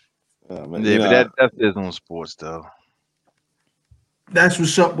 Man, Yeah, but that's his own sports though. That's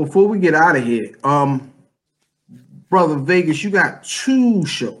what's up. Before we get out of here, brother Vegas, you got 2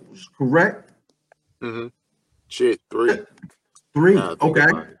 shows, correct? Mm-hmm. Shit, 3. 3. Now I think Okay.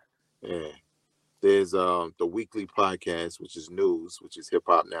 about it. Yeah. There's the weekly podcast, which is news, which is Hip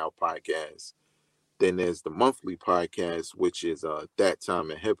Hop Now podcast. Then there's the monthly podcast, which is That Time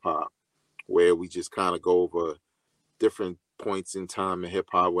in Hip Hop, where we just kind of go over different points in time in hip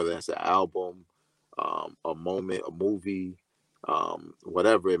hop, whether that's an album, a moment, a movie,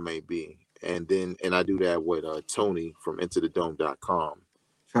 whatever it may be. And I do that with Tony from IntoTheDome.com.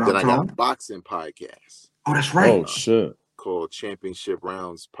 Shout Then out I got a Tom. boxing podcast Oh, that's right. Oh shit. called Championship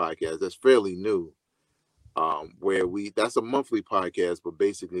Rounds podcast. That's fairly new. Where that's a monthly podcast, but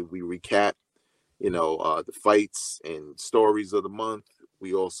basically we recap, the fights and stories of the month.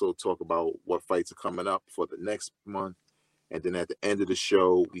 We also talk about what fights are coming up for the next month. And then at the end of the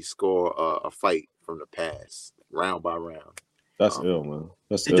show, we score a fight from the past, round by round. That's ill, man.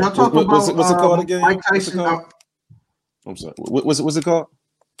 That's Did ill. y'all talk What's about it called again? Mike What's it Tyson? called? I'm sorry. What's it called?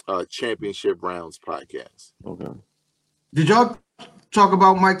 Championship Rounds podcast. Okay. Did y'all talk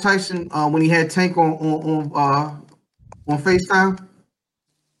about Mike Tyson when he had Tank on FaceTime?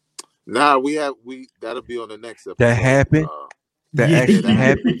 Nah, that'll be on the next episode. That happened? That Yeah. actually That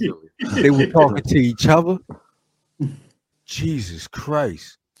happened happened? recently. They were talking to each other? Jesus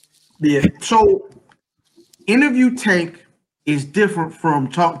Christ. Yeah. So interview Tank is different from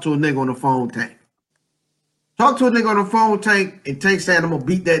talk to a nigga on the phone, Tank. Talk to a nigga on the phone, Tank, and Tank saying I'm gonna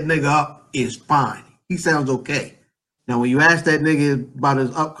beat that nigga up is fine. He sounds okay. Now, when you ask that nigga about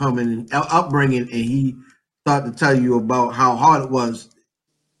his upbringing, and he started to tell you about how hard it was,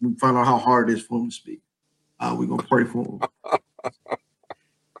 we find out how hard it is for him to speak. We're gonna pray for him.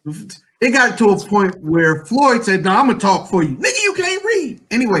 It got to a point where Floyd said, "No, I'm gonna talk for you, nigga. You can't read."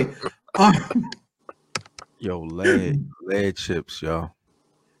 Anyway, Yo, lead chips, y'all.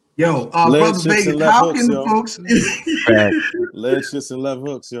 yo, Lead brother chips Vegas, and left how hooks, can yo. folks, Lead shits and left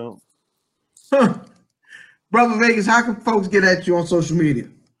hooks, yo. brother Vegas, how can folks get at you on social media?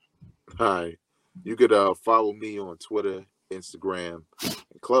 Hi. You could follow me on Twitter, Instagram,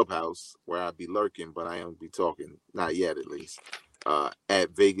 and Clubhouse, where I'll be lurking, but I am be talking, not yet at least, at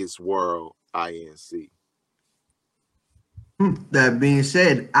Vegas World INC. That being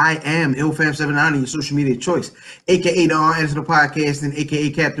said, I am IlFam790, your social media choice, aka the Answer the Podcast, and aka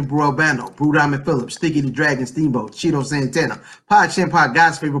Captain Bru Albano, Brew Diamond Phillips, Sticky the Dragon Steamboat, Cheeto Santana, Pod Shampod,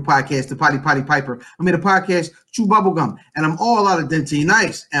 God's favorite podcast, the Potty Piper. I made a podcast, Chew Bubblegum, and I'm all out of Dentine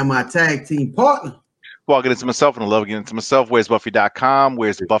Nice, and my tag team partner. Well, I'll get into myself and I love getting into myself. Where's Buffy.com?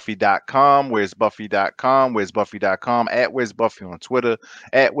 Where's Buffy.com? Where's Buffy.com? Where's Buffy.com? At Where's Buffy on Twitter.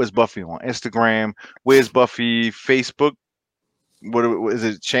 At Where's Buffy on Instagram. Where's Buffy Facebook? What is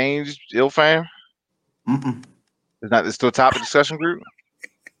it changed? IlFam? It's still top of the discussion group?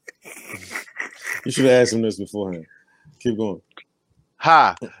 You should have asked him this beforehand. Keep going.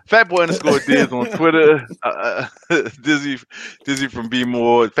 Hi, Fatboy_Diz on Twitter. Dizzy from B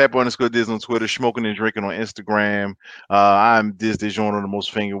More. Fatboy_Diz on Twitter. Smoking and drinking on Instagram. I'm Diz DeJourno, the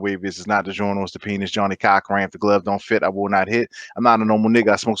most finger waviest. It's not DeJourno, it's the penis. Johnny Cochran. If the glove don't fit, I will not hit. I'm not a normal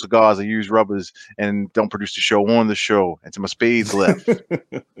nigga. I smoke cigars, I use rubbers, and don't produce the show on the show. And to my spades left.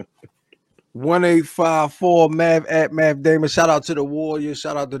 1854 Mav at Mav Damon. Shout out to the Warriors.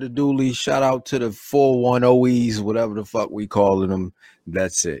 Shout out to the Dooley. Shout out to the 410Es, whatever the fuck we calling them.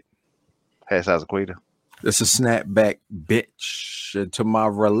 That's it. Pass out Equator. It's a snapback, bitch. And to my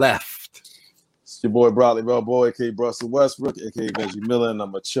left. It's your boy Bradley Bell Boy, aka Russell Westbrook, aka Reggie Miller, and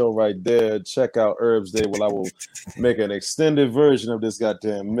I'm a chill right there. Check out Herbs Day where I will make an extended version of this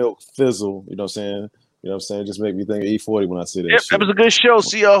goddamn milk fizzle. You know what I'm saying? You know what I'm saying? Just make me think of E40 when I see that shit. That was a good show.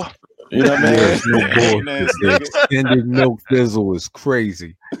 See y'all. You know what I mean? The extended milk fizzle is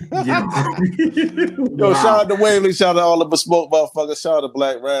crazy. Yo, shout out to Waverly, shout out to all the bespoke motherfuckers, shout out to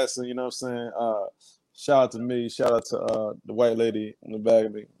Black Wrestling, you know what I'm saying? Shout out to me, shout out to the white lady in the back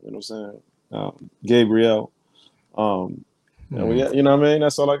of me, you know what I'm saying? Gabrielle. And we, you know what I mean?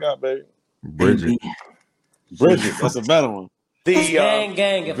 That's all I got, baby. Bridget, that's a better one. The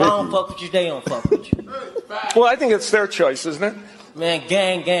gang, if I don't fuck with you, they don't fuck with you. Well, I think it's their choice, isn't it? Man,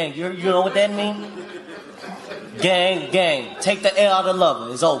 gang, you know what that means? Gang, take the L out of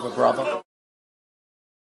lover. It's over, brother.